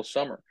for the whole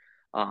summer,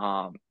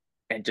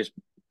 and just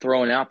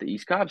throwing out the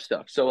East Cobb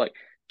stuff. So like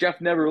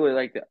Jeff never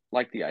really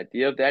liked the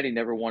idea of that. He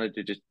never wanted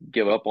to just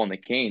give up on the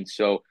Canes.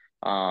 So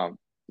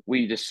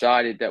we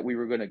decided that we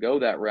were going to go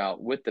that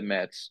route with the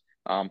Mets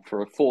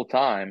for a full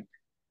time,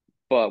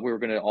 but we were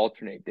going to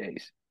alternate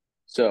days.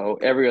 So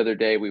every other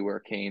day we wear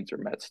Canes or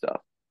Mets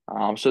stuff.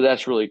 So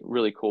that's really,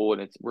 really cool.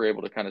 And we're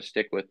able to kind of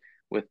stick with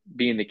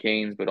being the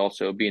Canes, but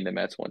also being the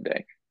Mets one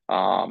day.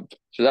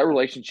 So that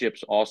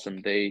relationship's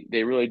awesome. They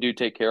really do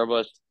take care of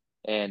us.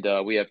 And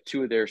we have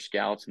 2 of their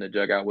scouts in the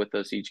dugout with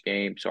us each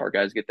game. So our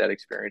guys get that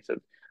experience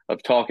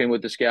of talking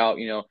with the scout,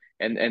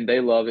 and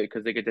they love it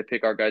because they get to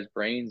pick our guys'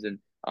 brains, and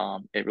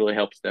it really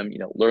helps them,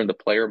 learn the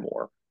player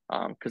more.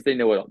 Because they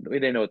know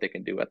what they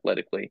can do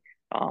athletically,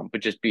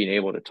 but just being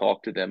able to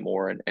talk to them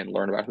more and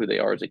learn about who they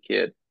are as a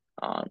kid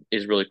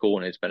is really cool,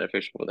 and it's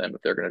beneficial for them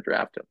if they're going to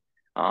draft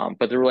them.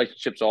 But the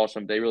relationship's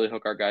awesome. They really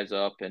hook our guys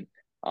up, and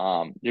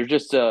there's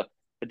just a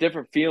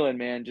different feeling,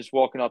 man. Just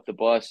walking off the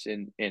bus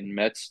in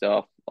Mets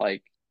stuff,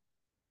 like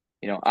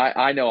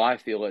I know I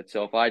feel it.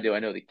 So if I do, I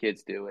know the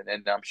kids do,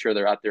 and I'm sure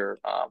they're out there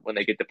when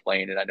they get to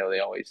playing, and I know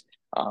they always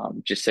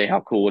just say how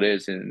cool it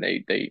is, and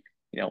they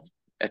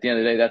at the end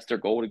of the day, that's their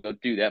goal to go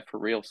do that for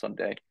real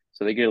someday.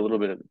 So they get a little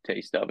bit of a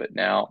taste of it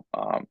now.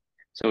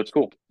 So it's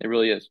cool. It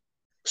really is.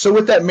 So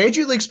with that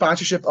major league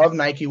sponsorship of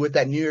Nike with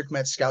that New York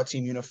Mets scout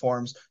team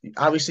uniforms,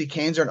 obviously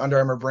Canes are an Under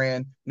Armour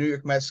brand. New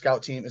York Mets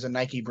scout team is a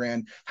Nike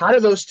brand. How do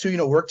those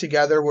two, work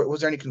together?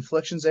 Was there any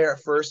conflictions there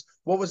at first?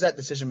 What was that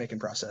decision-making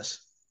process?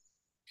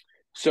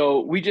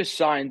 So we just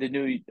signed the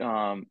new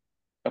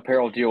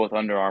apparel deal with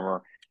Under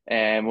Armour,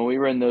 and when we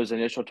were in those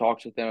initial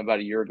talks with them about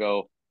a year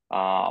ago,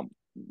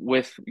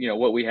 with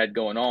what we had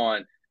going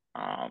on,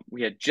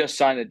 we had just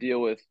signed a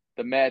deal with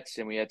the Mets,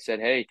 and we had said,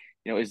 "Hey,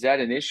 is that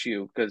an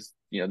issue? Because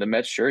the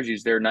Mets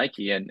jerseys, they're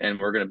Nike, and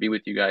we're going to be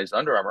with you guys,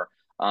 Under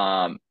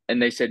Armour."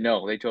 And they said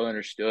no, they totally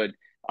understood,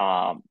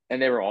 and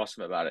they were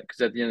awesome about it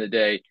because at the end of the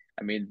day,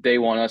 I mean, they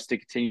want us to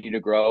continue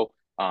to grow.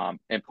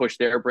 And push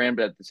their brand,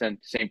 but at the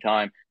same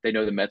time, they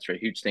know the Mets are a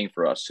huge thing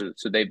for us.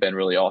 So they've been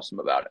really awesome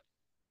about it.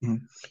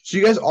 Mhm. So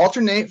you guys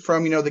alternate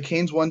from, the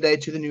Canes one day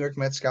to the New York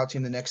Mets scout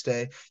team the next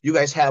day. You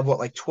guys have what,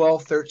 like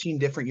 12, 13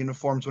 different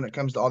uniforms when it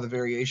comes to all the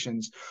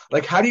variations.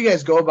 Like, how do you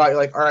guys go about it? You're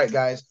like, all right,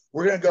 guys,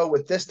 we're going to go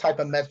with this type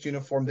of Mets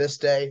uniform this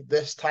day,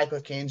 this type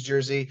of Canes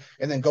jersey,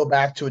 and then go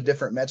back to a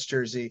different Mets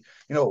jersey.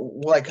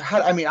 Like,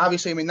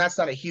 obviously, that's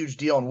not a huge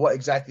deal on what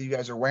exactly you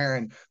guys are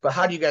wearing, but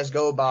how do you guys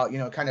go about,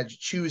 kind of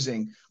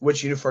choosing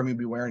which uniform you'd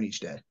be wearing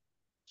each day?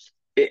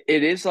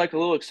 It is like a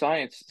little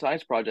science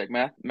project,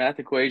 math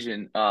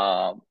equation.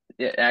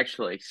 Yeah,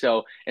 actually.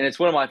 So, and it's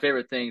one of my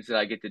favorite things that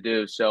I get to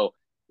do. So,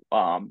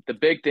 the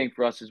big thing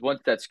for us is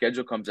once that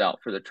schedule comes out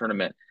for the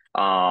tournament,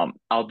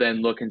 I'll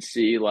then look and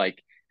see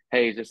like,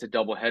 hey, is this a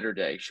double header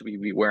day? Should we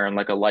be wearing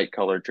like a light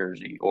color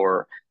jersey?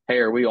 Or hey,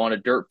 are we on a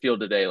dirt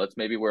field today? Let's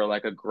maybe wear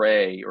like a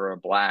gray or a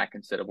black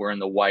instead of wearing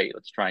the white.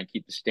 Let's try and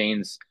keep the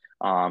stains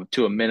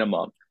to a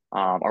minimum.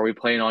 Are we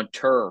playing on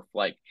turf?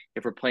 Like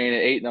if we're playing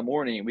at 8 in the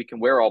morning, we can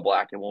wear all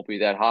black. It won't be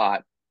that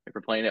hot. If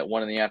we're playing at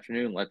 1 in the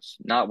afternoon, let's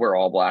not wear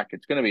all black.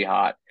 It's going to be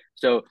hot.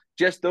 So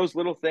just those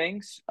little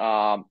things.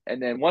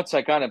 And then once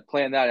I kind of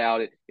plan that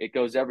out, it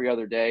goes every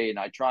other day, and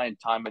I try and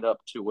time it up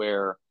to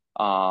where.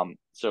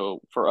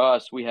 So for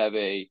us, we have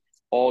a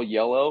all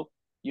yellow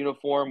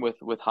uniform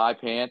with high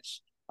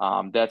pants.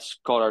 That's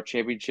called our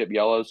championship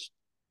yellows,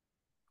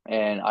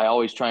 and I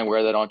always try and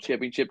wear that on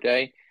championship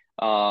day.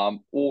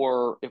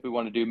 Or if we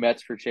want to do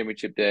Mets for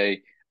championship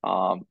day,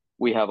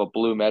 we have a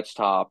blue Mets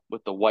top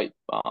with the white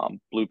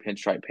blue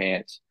pinstripe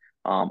pants.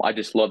 I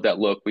just love that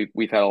look.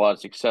 We've had a lot of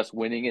success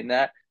winning in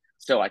that,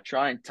 so I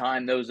try and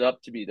time those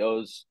up to be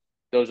those.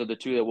 Those are the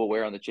two that we'll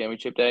wear on the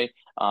championship day.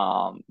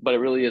 But it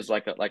really is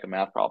like a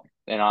math problem,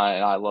 and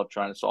I love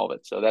trying to solve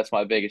it. So that's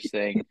my biggest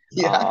thing.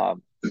 Yeah.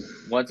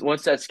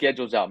 Once that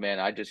schedule's out, man,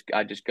 I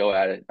just go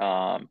at it.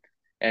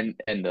 And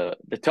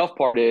the tough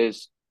part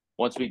is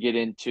once we get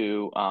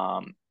into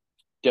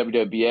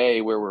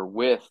WWBA where we're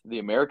with the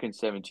American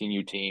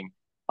 17U team,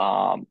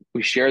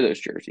 we share those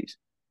jerseys.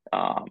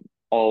 Um,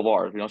 all of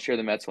ours. We don't share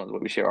the Mets ones,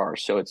 but we share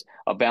ours. So it's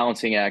a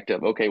balancing act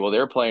of okay, well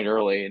they're playing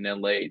early and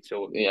then late,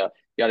 so yeah,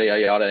 yada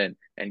yada yada,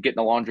 and getting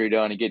the laundry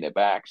done and getting it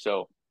back.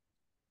 So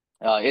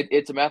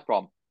it's a math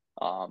problem,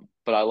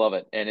 but I love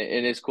it, and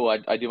it is cool.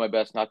 I do my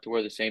best not to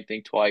wear the same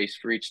thing twice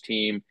for each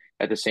team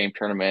at the same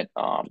tournament.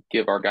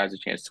 Give our guys a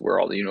chance to wear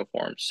all the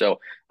uniforms. So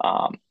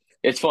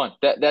it's fun.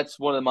 That's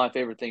one of my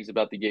favorite things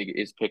about the gig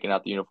is picking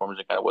out the uniforms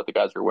and kind of what the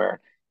guys are wearing.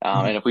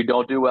 And if we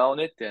don't do well in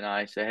it, then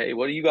I say, hey,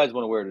 what do you guys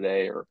want to wear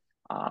today? Or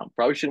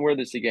probably shouldn't wear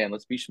this again.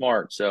 Let's be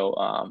smart.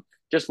 So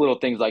just little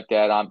things like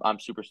that. I'm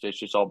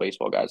superstitious. All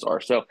baseball guys are.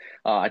 So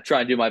I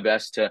try and do my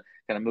best to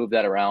kind of move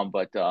that around,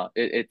 but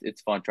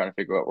it's fun trying to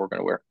figure out what we're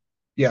going to wear.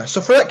 Yeah.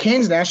 So for that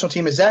Canes national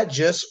team, is that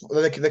just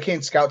the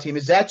Canes scout team?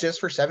 Is that just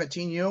for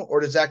 17U or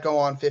does that go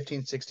on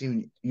 15,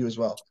 16U as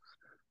well?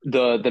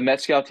 The Met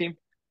Scout team,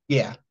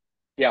 Yeah.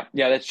 yeah,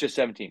 that's just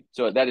 17.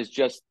 So that is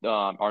just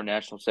our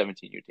national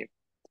 17U team.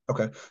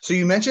 Okay. So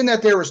you mentioned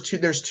that there's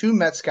two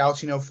Met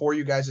scouts, for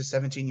you guys as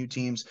 17U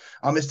teams.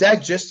 Is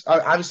that just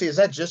obviously is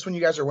that just when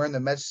you guys are wearing the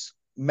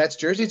Mets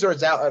jerseys or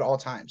is that at all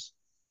times?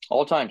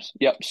 All times.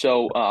 Yep.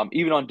 So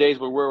even on days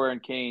where we're wearing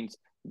Canes,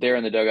 they're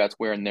in the dugouts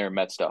wearing their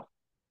Met stuff,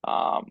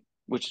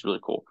 which is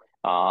really cool.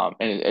 And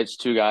it's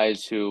two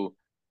guys who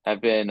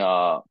have been,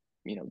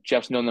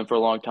 Jeff's known them for a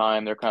long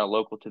time. They're kind of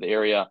local to the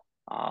area,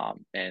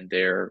 and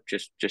they're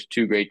just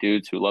two great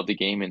dudes who love the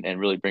game and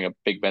really bring a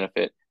big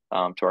benefit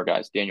to our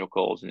guys, Daniel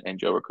Coles and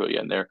Joe Rakuya.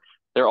 And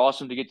they're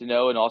awesome to get to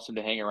know and awesome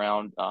to hang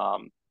around.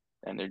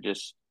 And they're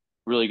just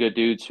really good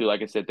dudes who,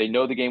 like I said, they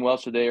know the game well,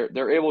 so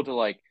they're able to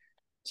like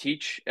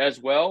teach as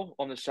well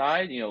on the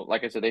side.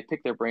 Like I said, they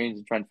pick their brains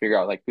and try and figure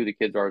out like who the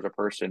kids are as a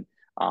person.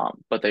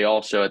 But they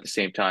also at the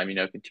same time,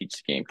 can teach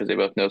the game because they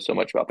both know so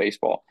much about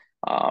baseball.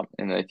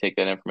 And they take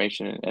that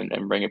information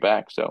and bring it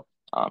back. So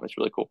it's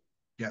really cool.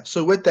 Yeah.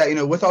 So with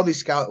that, with all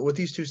with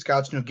these two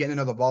scouts, getting to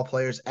know the ball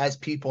players as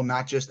people,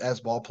 not just as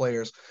ball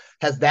players,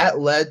 has that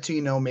led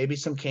to, maybe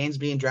some Canes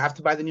being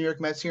drafted by the New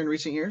York Mets here in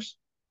recent years?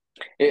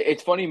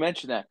 It's funny you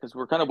mention that because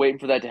we're kind of waiting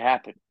for that to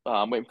happen.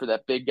 Waiting for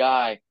that big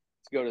guy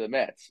to go to the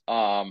Mets.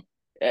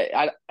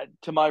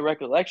 To my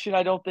recollection,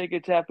 I don't think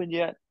it's happened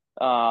yet.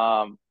 A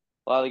lot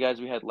of the guys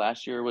we had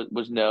last year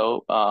was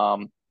no.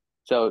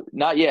 So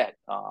not yet.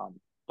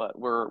 But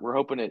we're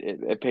hoping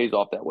it pays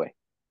off that way.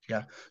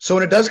 Yeah. So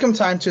when it does come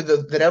time to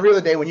that every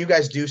other day when you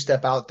guys do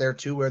step out there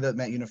to wear the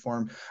Met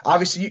uniform,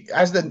 obviously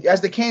as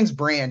the Canes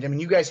brand,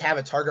 you guys have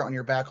a target on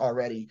your back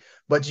already.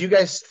 But do you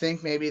guys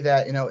think maybe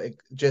that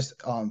it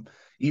just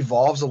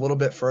evolves a little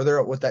bit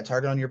further with that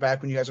target on your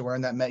back when you guys are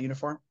wearing that Met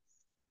uniform?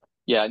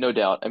 Yeah, no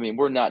doubt. I mean,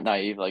 we're not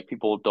naive. Like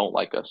people don't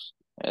like us,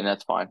 and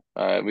that's fine.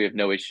 We have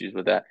no issues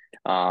with that.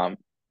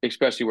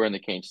 Especially wearing the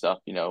Cane stuff.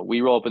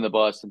 We roll up in the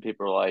bus, and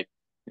people are like,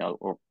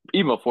 or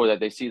even before that,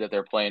 they see that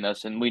they're playing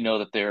us, and we know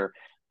that their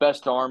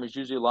best arm is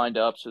usually lined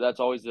up. So that's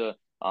always the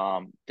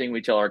thing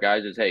we tell our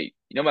guys is, hey,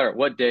 no matter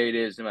what day it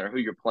is, no matter who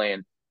you're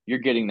playing, you're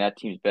getting that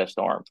team's best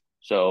arm.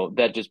 So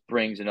that just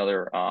brings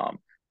another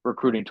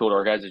recruiting tool to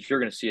our guys that you're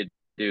going to see a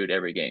dude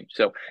every game.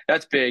 So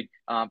that's big.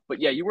 But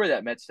yeah, you wear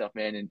that Met stuff,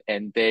 man,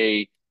 and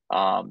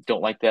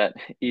don't like that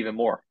even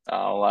more. A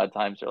lot of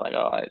times they're like,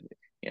 oh,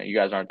 you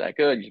guys aren't that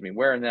good. You should be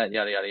wearing that,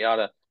 yada yada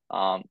yada.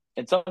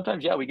 And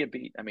sometimes, yeah, we get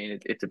beat. I mean,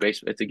 it's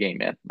a game,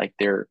 man. Like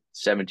they're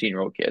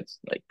 17-year-old kids.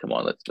 Like, come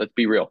on, let's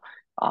be real.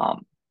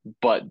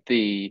 But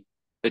the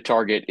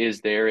target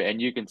is there,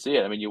 and you can see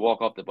it. I mean, you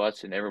walk off the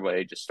bus, and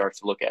everybody just starts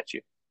to look at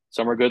you.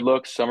 Some are good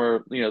looks. Some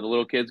are, the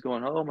little kids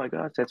going, "Oh my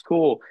gosh, that's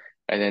cool,"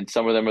 and then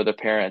some of them are the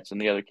parents and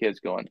the other kids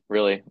going,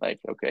 "Really? Like,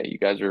 okay,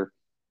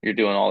 you're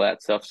doing all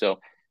that stuff." So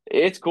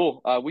it's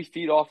cool. We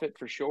feed off it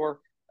for sure.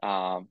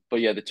 But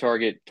yeah, the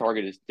target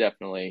is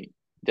definitely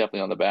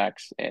on the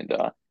backs, and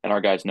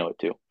our guys know it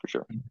too for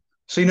sure.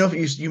 So,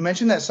 you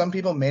mentioned that some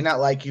people may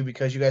not like you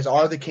because you guys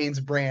are the Canes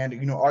brand,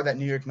 are that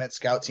New York Mets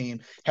scout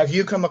team. Have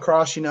you come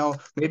across,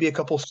 maybe a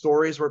couple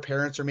stories where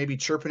parents are maybe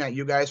chirping at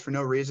you guys for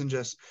no reason,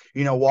 just,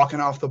 walking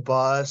off the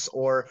bus,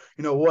 or,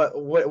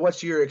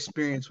 what's your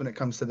experience when it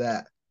comes to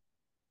that?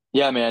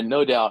 Yeah, man,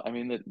 no doubt. I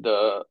mean,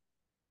 the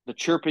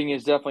chirping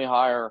is definitely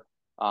higher.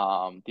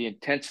 The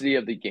intensity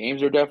of the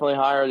games are definitely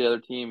higher. The other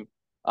team,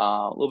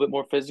 a little bit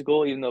more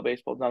physical, even though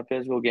baseball's not a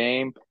physical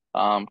game.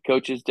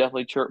 Coaches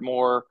definitely chirp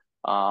more.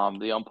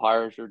 The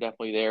umpires are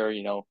definitely there.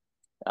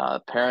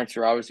 Parents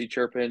are obviously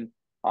chirping.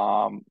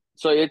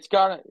 So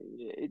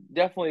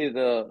definitely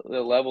the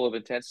level of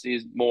intensity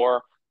is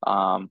more.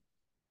 The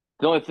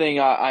only thing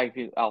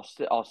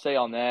I'll say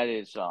on that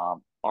is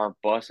our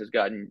bus has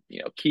gotten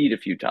keyed a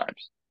few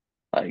times,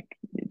 like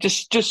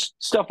just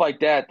stuff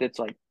like that. That's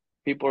like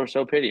people are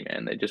so petty,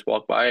 man. They just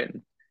walk by it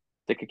and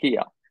stick a key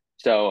out.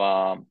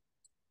 So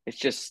it's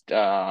just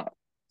uh,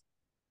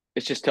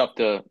 it's just tough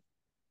to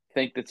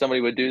think that somebody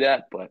would do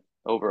that, but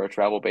over a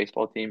travel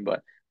baseball team.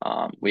 But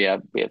we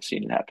have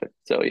seen it happen.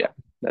 So yeah,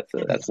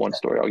 that's one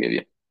story I'll give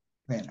you.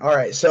 Man, all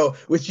right. So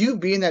with you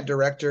being that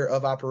director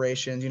of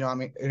operations,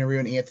 I'm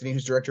interviewing Anthony,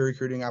 who's director of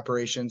recruiting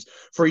operations.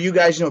 For you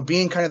guys,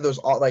 being kind of those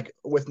like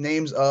with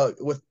names,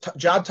 with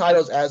job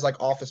titles as like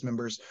office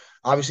members.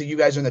 Obviously, you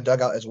guys are in the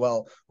dugout as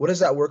well. What does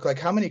that work like?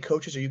 How many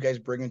coaches are you guys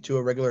bringing to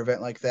a regular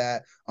event like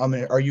that?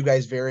 And are you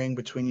guys varying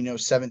between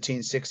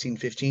 17, 16,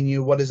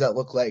 15? What does that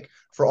look like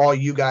for all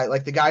you guys?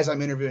 Like the guys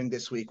I'm interviewing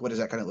this week, what does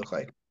that kind of look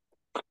like?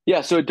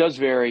 Yeah, so it does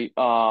vary.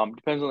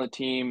 Depends on the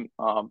team.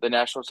 The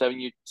national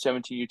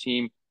 17U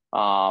team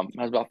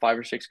has about 5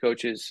 or 6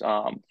 coaches,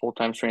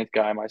 full-time strength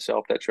guy,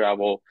 myself that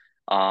travel,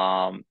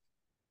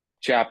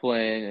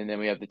 chaplain, and then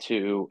we have the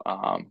 2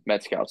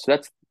 Med Scouts. So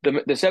that's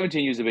the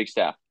 17U is a big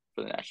staff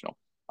for the national.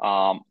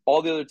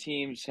 All the other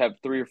teams have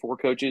 3 or 4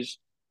 coaches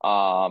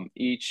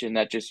each, and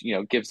that just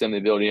gives them the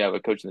ability to have a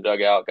coach in the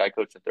dugout, guy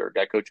coach in third,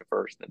 guy coach in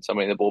first, and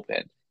somebody in the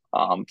bullpen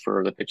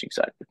for the pitching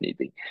side if need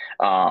be.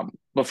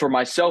 But for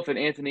myself and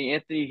Anthony,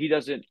 he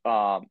doesn't.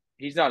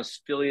 He's not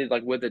affiliated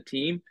like with a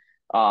team,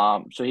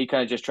 so he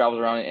kind of just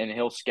travels around and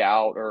he'll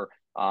scout or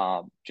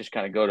just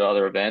kind of go to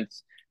other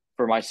events.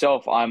 For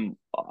myself, I'm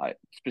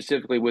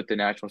specifically with the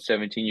National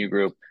 17U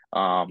group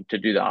to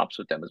do the ops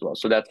with them as well.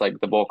 So that's like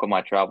the bulk of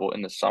my travel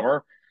in the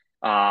summer.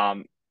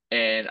 Um,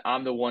 and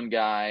I'm the one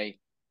guy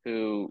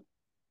who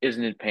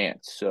isn't in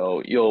pants.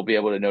 So you'll be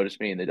able to notice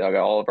me in the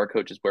dugout. All of our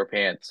coaches wear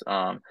pants.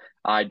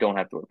 I don't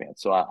have to wear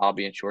pants. So I'll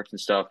be in shorts and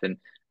stuff. And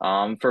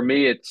for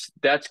me,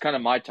 that's kind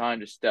of my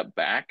time to step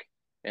back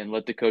and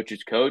let the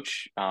coaches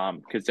coach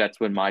because that's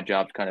when my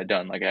job's kind of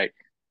done. Like,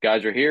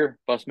 guys are here,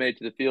 bus made it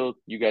to the field.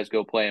 You guys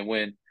go play and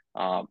win.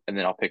 And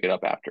then I'll pick it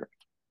up after.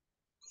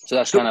 So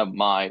that's So kind of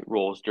my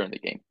roles during the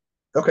game.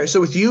 Okay,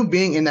 so with you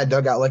being in that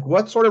dugout, like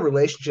what sort of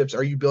relationships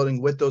are you building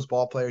with those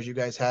ball players you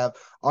guys have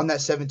on that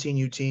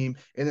 17U team?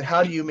 And then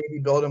how do you maybe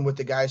build them with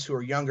the guys who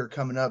are younger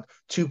coming up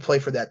to play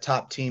for that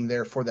top team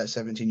there for that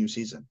 17U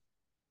season?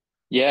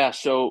 Yeah,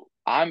 so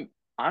I'm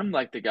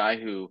like the guy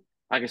who,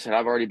 like I said,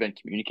 I've already been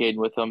communicating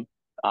with them,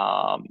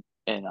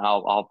 and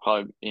I'll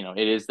probably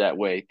it is that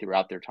way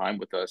throughout their time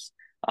with us.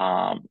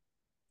 Um,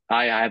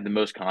 I have the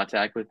most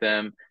contact with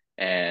them,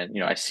 and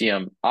I see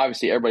them.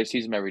 Obviously, everybody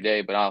sees them every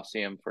day, but I'll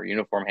see them for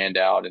uniform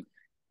handout and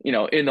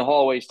in the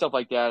hallway, stuff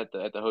like that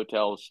at the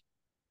hotels.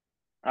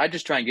 I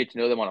just try and get to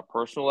know them on a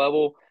personal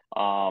level,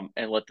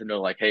 and let them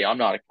know like, hey, I'm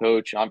not a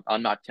coach.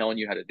 I'm not telling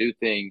you how to do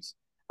things.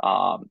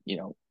 You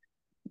know,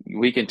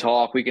 we can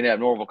talk, we can have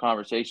normal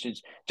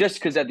conversations. Just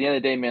because at the end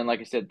of the day, man, like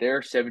I said,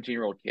 they're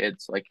 17-year-old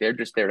kids. Like they're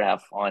just there to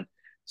have fun.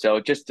 So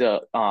just to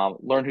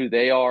learn who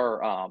they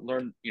are,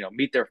 learn,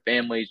 meet their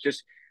families,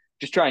 just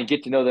try and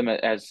get to know them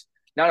as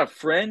not a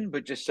friend,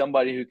 but just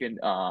somebody who can,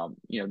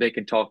 they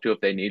can talk to if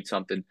they need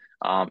something,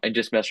 and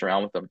just mess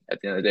around with them. At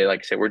the end of the day, like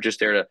I said, we're just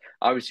there to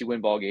obviously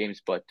win ball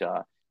games, but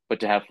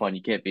to have fun.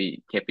 You can't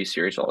be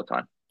serious all the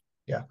time.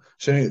 Yeah.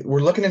 So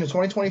we're looking into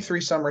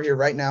 2023 summer here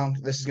right now.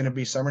 This is going to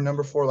be summer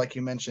number 4, like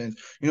you mentioned.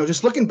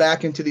 Just looking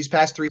back into these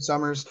past 3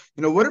 summers,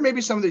 what are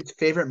maybe some of the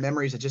favorite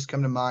memories that just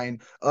come to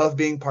mind of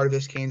being part of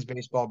this Canes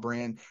baseball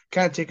brand?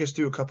 Kind of take us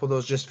through a couple of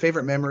those just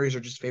favorite memories or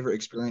just favorite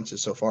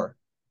experiences so far.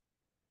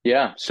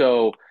 Yeah.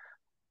 So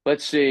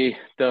let's see.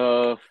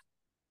 I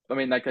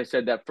mean, like I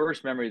said, that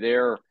first memory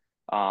there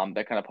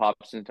that kind of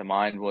pops into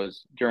mind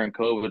was during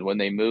COVID when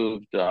they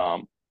moved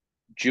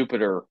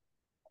Jupiter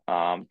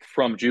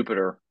from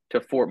Jupiter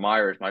to Fort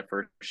Myers my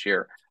first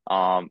year,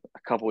 a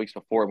couple weeks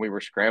before, and we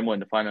were scrambling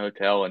to find a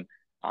hotel,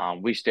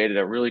 and we stayed at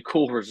a really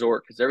cool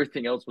resort because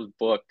everything else was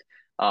booked,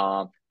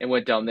 and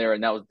went down there,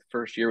 and that was the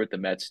first year with the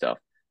Met stuff.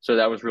 So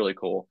that was really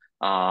cool.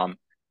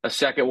 A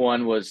second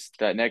one was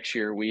that next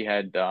year we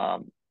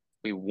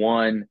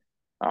won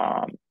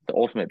the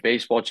Ultimate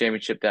Baseball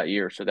Championship that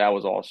year, so that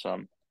was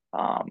awesome.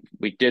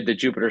 We did the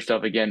Jupiter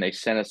stuff again. They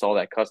sent us all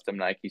that custom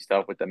Nike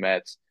stuff with the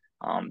Mets.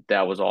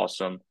 That was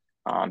awesome.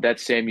 That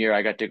same year,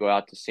 I got to go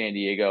out to San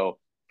Diego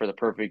for the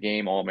perfect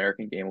game, All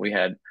American game. We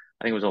had,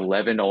 I think it was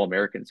 11 All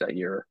Americans that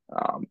year,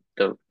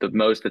 the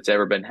most that's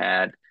ever been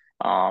had.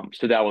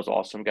 So that was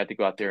awesome. Got to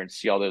go out there and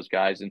see all those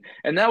guys,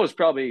 and that was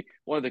probably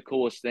one of the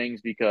coolest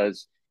things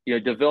because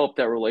develop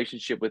that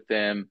relationship with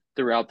them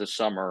throughout the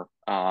summer.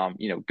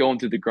 Going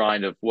through the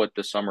grind of what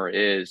the summer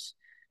is,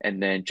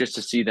 and then just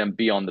to see them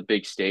be on the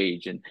big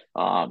stage and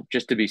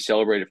just to be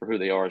celebrated for who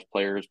they are as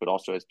players, but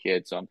also as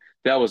kids.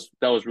 That was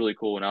really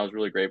cool, and I was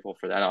really grateful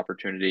for that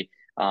opportunity.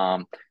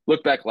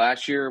 Look back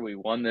last year, we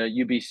won the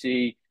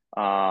UBC.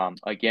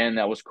 Again,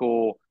 that was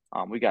cool.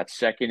 We got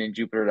second in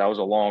Jupiter. That was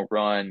a long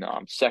run.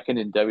 Second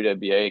in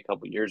WWBA a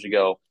couple years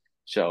ago.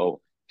 So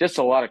just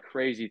a lot of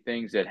crazy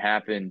things that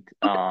happened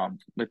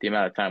with the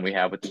amount of time we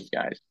have with these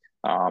guys.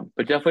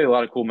 But definitely a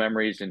lot of cool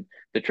memories, and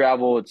the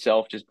travel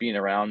itself, just being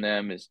around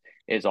them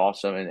is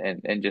awesome,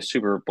 and just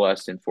super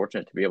blessed and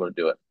fortunate to be able to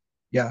do it.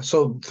 Yeah.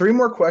 So three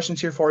more questions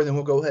here for you, then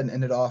we'll go ahead and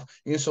end it off.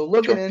 So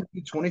looking Sure. into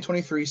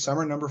 2023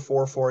 summer number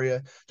 4 for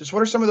you, just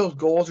what are some of those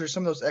goals or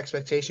some of those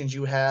expectations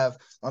you have?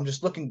 I'm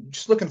just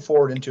looking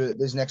forward into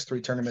these next three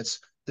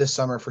tournaments this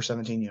summer for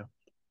 17U.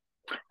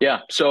 Yeah.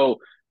 So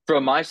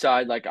from my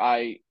side, like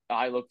I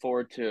look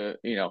forward to,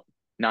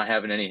 not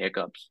having any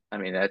hiccups. I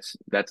mean,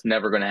 that's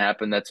never going to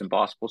happen. That's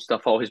impossible.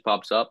 Stuff always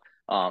pops up.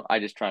 I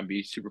just try and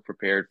be super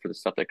prepared for the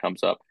stuff that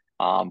comes up.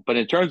 But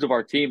in terms of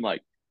our team,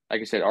 like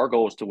I said, our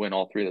goal is to win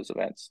all three of those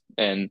events.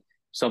 And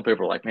some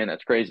people are like, man,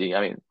 that's crazy.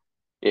 I mean,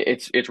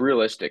 it's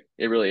realistic.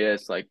 It really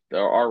is. Like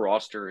our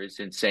roster is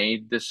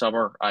insane this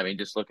summer. I mean,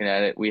 just looking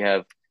at it, we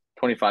have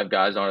 25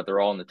 guys on it. They're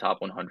all in the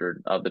top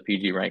 100 of the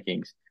PG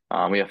rankings.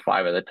 We have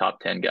 5 of the top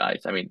 10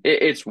 guys. I mean,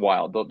 it's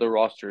wild. The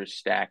roster is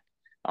stacked.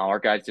 Our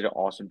guys did an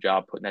awesome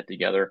job putting that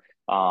together.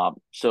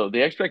 So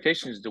the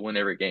expectation is to win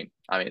every game.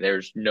 I mean,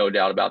 there's no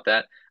doubt about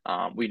that.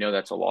 We know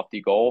that's a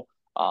lofty goal,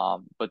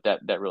 but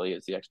that really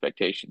is the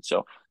expectation.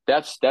 So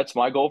that's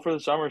my goal for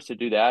the summer, is to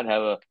do that,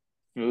 have a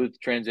smooth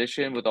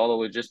transition with all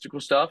the logistical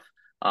stuff.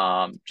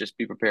 Just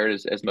be prepared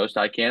as most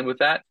I can with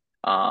that.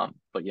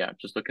 But yeah,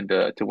 just looking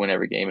to win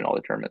every game in all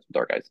the tournaments with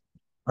our guys.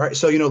 All right.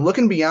 So,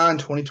 looking beyond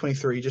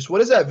 2023, just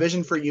what is that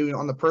vision for you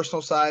on the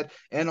personal side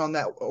and on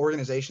that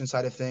organization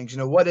side of things?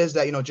 What is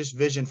that, just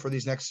vision for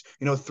these next,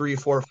 3,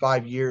 4,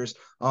 5 years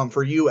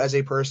for you as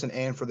a person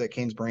and for the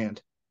Canes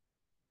brand?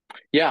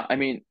 Yeah, I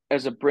mean,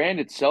 as a brand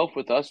itself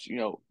with us,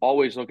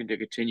 always looking to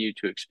continue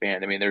to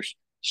expand. I mean, there's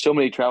so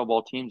many travel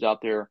ball teams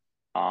out there,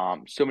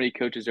 so many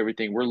coaches,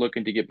 everything. We're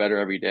looking to get better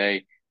every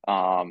day,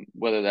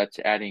 whether that's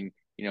adding,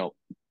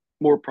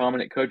 more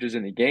prominent coaches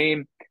in the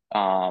game,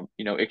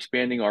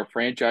 expanding our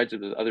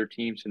franchises with other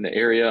teams in the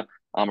area,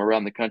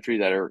 around the country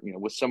that are,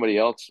 with somebody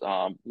else.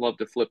 Love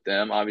to flip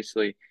them.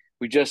 Obviously,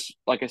 we just,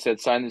 like I said,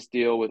 signed this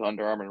deal with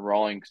Under Armour and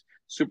Rawlings.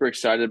 Super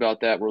excited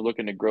about that. We're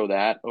looking to grow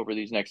that over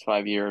these next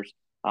 5 years.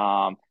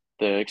 The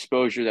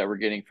exposure that we're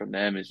getting from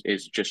them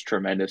is just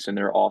tremendous, and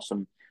they're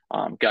awesome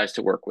guys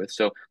to work with.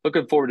 So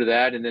looking forward to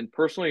that. And then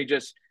personally,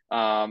 just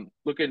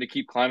looking to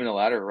keep climbing the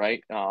ladder,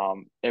 right?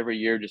 Every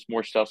year, just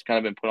more stuff's kind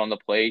of been put on the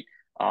plate.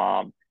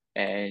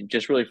 And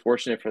just really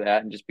fortunate for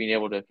that, and just being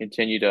able to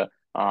continue to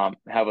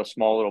have a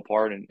small little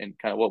part in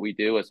kind of what we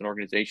do as an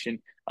organization,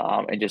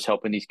 and just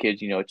helping these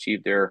kids,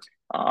 achieve their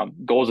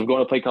goals of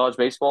going to play college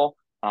baseball,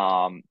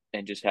 and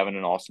just having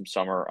an awesome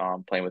summer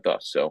playing with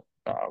us. So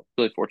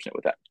really fortunate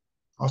with that.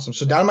 Awesome.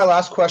 So down to my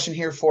last question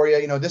here for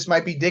you. This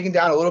might be digging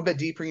down a little bit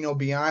deeper,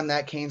 beyond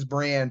that Canes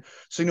brand.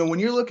 So, when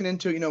you're looking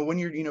into, when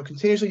you're,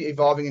 continuously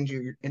evolving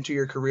into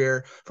your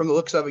career, from the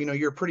looks of it,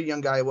 you're a pretty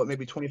young guy,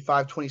 maybe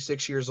 25,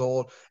 26 years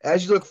old.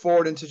 As you look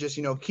forward into just,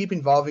 keep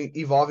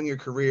evolving your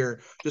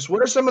career, just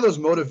what are some of those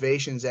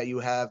motivations that you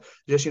have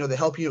just, that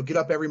help you get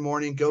up every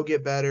morning, go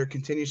get better,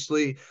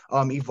 continuously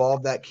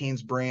evolve that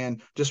Canes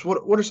brand? Just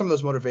what are some of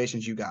those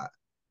motivations you got?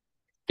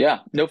 Yeah,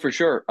 no, for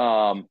sure.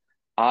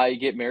 I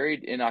get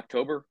married in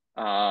October.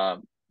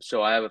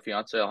 So I have a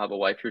fiance. I'll have a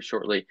wife here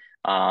shortly.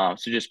 So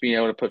just being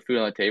able to put food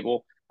on the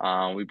table.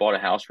 We bought a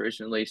house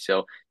recently.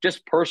 So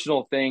just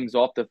personal things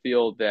off the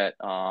field that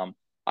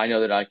I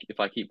know that if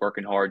I keep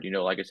working hard,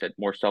 like I said,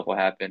 more stuff will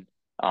happen.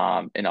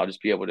 And I'll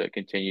just be able to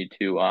continue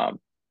to,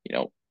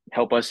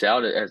 help us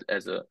out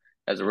as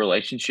a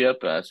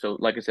relationship. So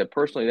like I said,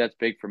 personally, that's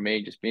big for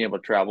me, just being able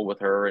to travel with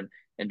her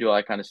and do all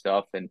that kind of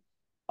stuff. And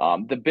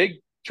the big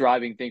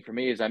driving thing for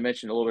me, as I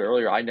mentioned a little bit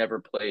earlier, I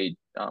never played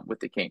with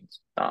the Kings.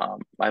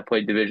 I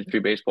played Division III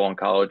baseball in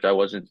college. I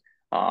wasn't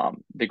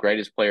the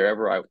greatest player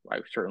ever. I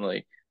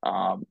certainly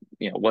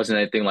wasn't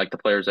anything like the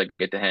players I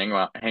get to hang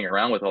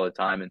around with all the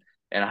time,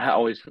 and I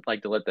always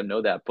like to let them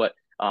know that. But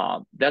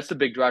That's the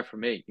big drive for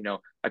me.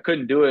 I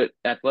couldn't do it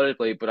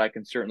athletically, but I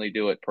can certainly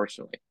do it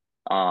personally.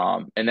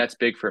 And that's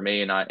big for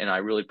me. And I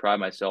really pride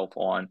myself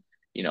on,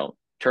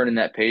 turning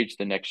that page,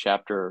 the next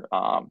chapter,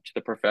 to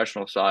the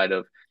professional side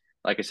of,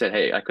 like I said,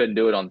 hey, I couldn't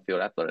do it on the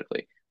field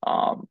athletically.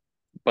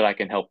 But I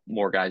can help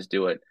more guys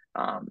do it,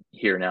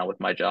 here now with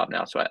my job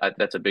now. So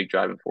that's a big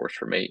driving force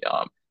for me,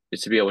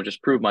 is to be able to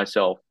just prove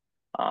myself,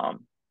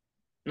 um,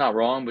 not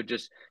wrong, but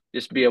just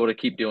be able to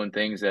keep doing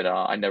things that,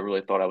 I never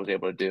really thought I was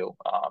able to do,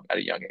 at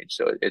a young age.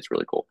 So it's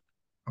really cool.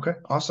 Okay,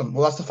 awesome.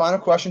 Well, that's the final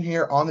question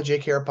here on the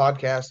JKR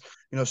podcast.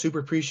 Super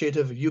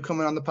appreciative of you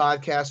coming on the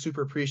podcast.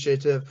 Super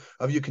appreciative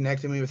of you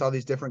connecting me with all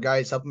these different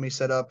guys, helping me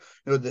set up,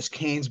 this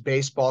Canes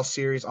baseball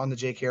series on the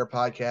JKR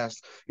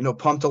podcast.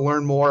 Pumped to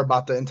learn more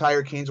about the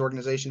entire Canes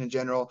organization in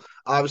general.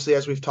 Obviously,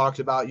 as we've talked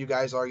about, you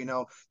guys are,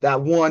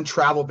 that one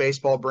travel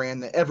baseball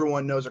brand that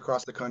everyone knows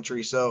across the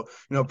country. So,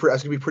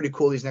 that's gonna be pretty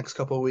cool these next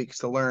couple of weeks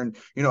to learn,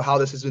 how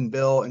this has been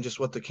built and just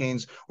what the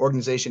Canes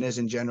organization is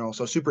in general.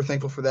 So super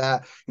thankful for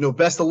that.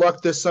 Best of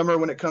luck this summer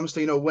when it comes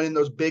to, winning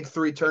those big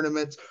three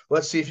tournaments.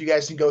 Let's see if you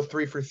guys can go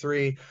 3 for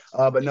 3.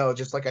 But no,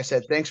 just like I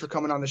said, thanks for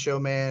coming on the show,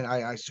 man.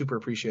 I super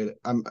appreciate it.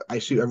 I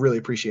really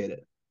appreciate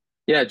it.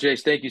 Yeah,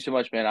 Jace, thank you so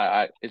much,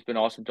 man. It's been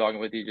awesome talking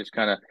with you, just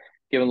kind of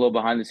giving a little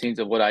behind the scenes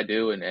of what I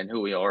do and who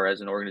we are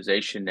as an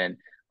organization. And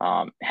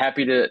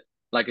happy to,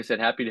 like I said,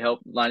 happy to help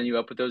lining you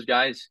up with those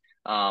guys.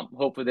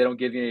 Hopefully they don't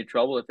give you any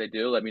trouble. If they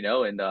do, let me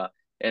know, and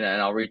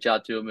I'll reach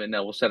out to them and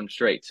we'll set them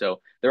straight.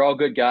 So they're all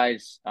good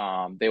guys.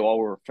 They all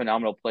were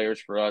phenomenal players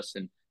for us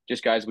and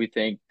just guys we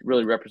think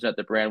really represent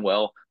the brand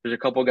well. There's a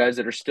couple of guys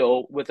that are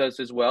still with us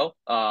as well,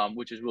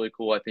 which is really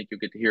cool. I think you'll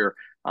get to hear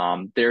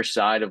their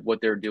side of what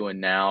they're doing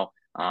now,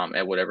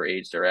 at whatever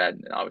age they're at.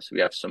 And obviously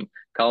we have some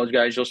college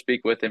guys you'll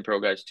speak with and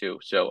pro guys too.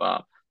 So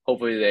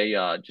hopefully they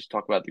just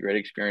talk about the great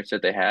experience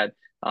that they had.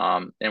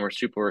 And we're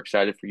super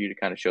excited for you to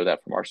kind of show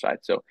that from our side.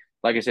 So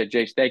like I said,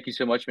 Jace, thank you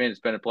so much, man. It's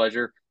been a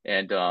pleasure.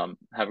 And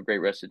have a great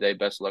rest of the day.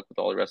 Best of luck with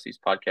all the rest of these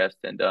podcasts.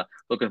 And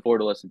looking forward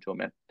to listening to them,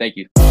 man. Thank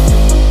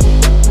you.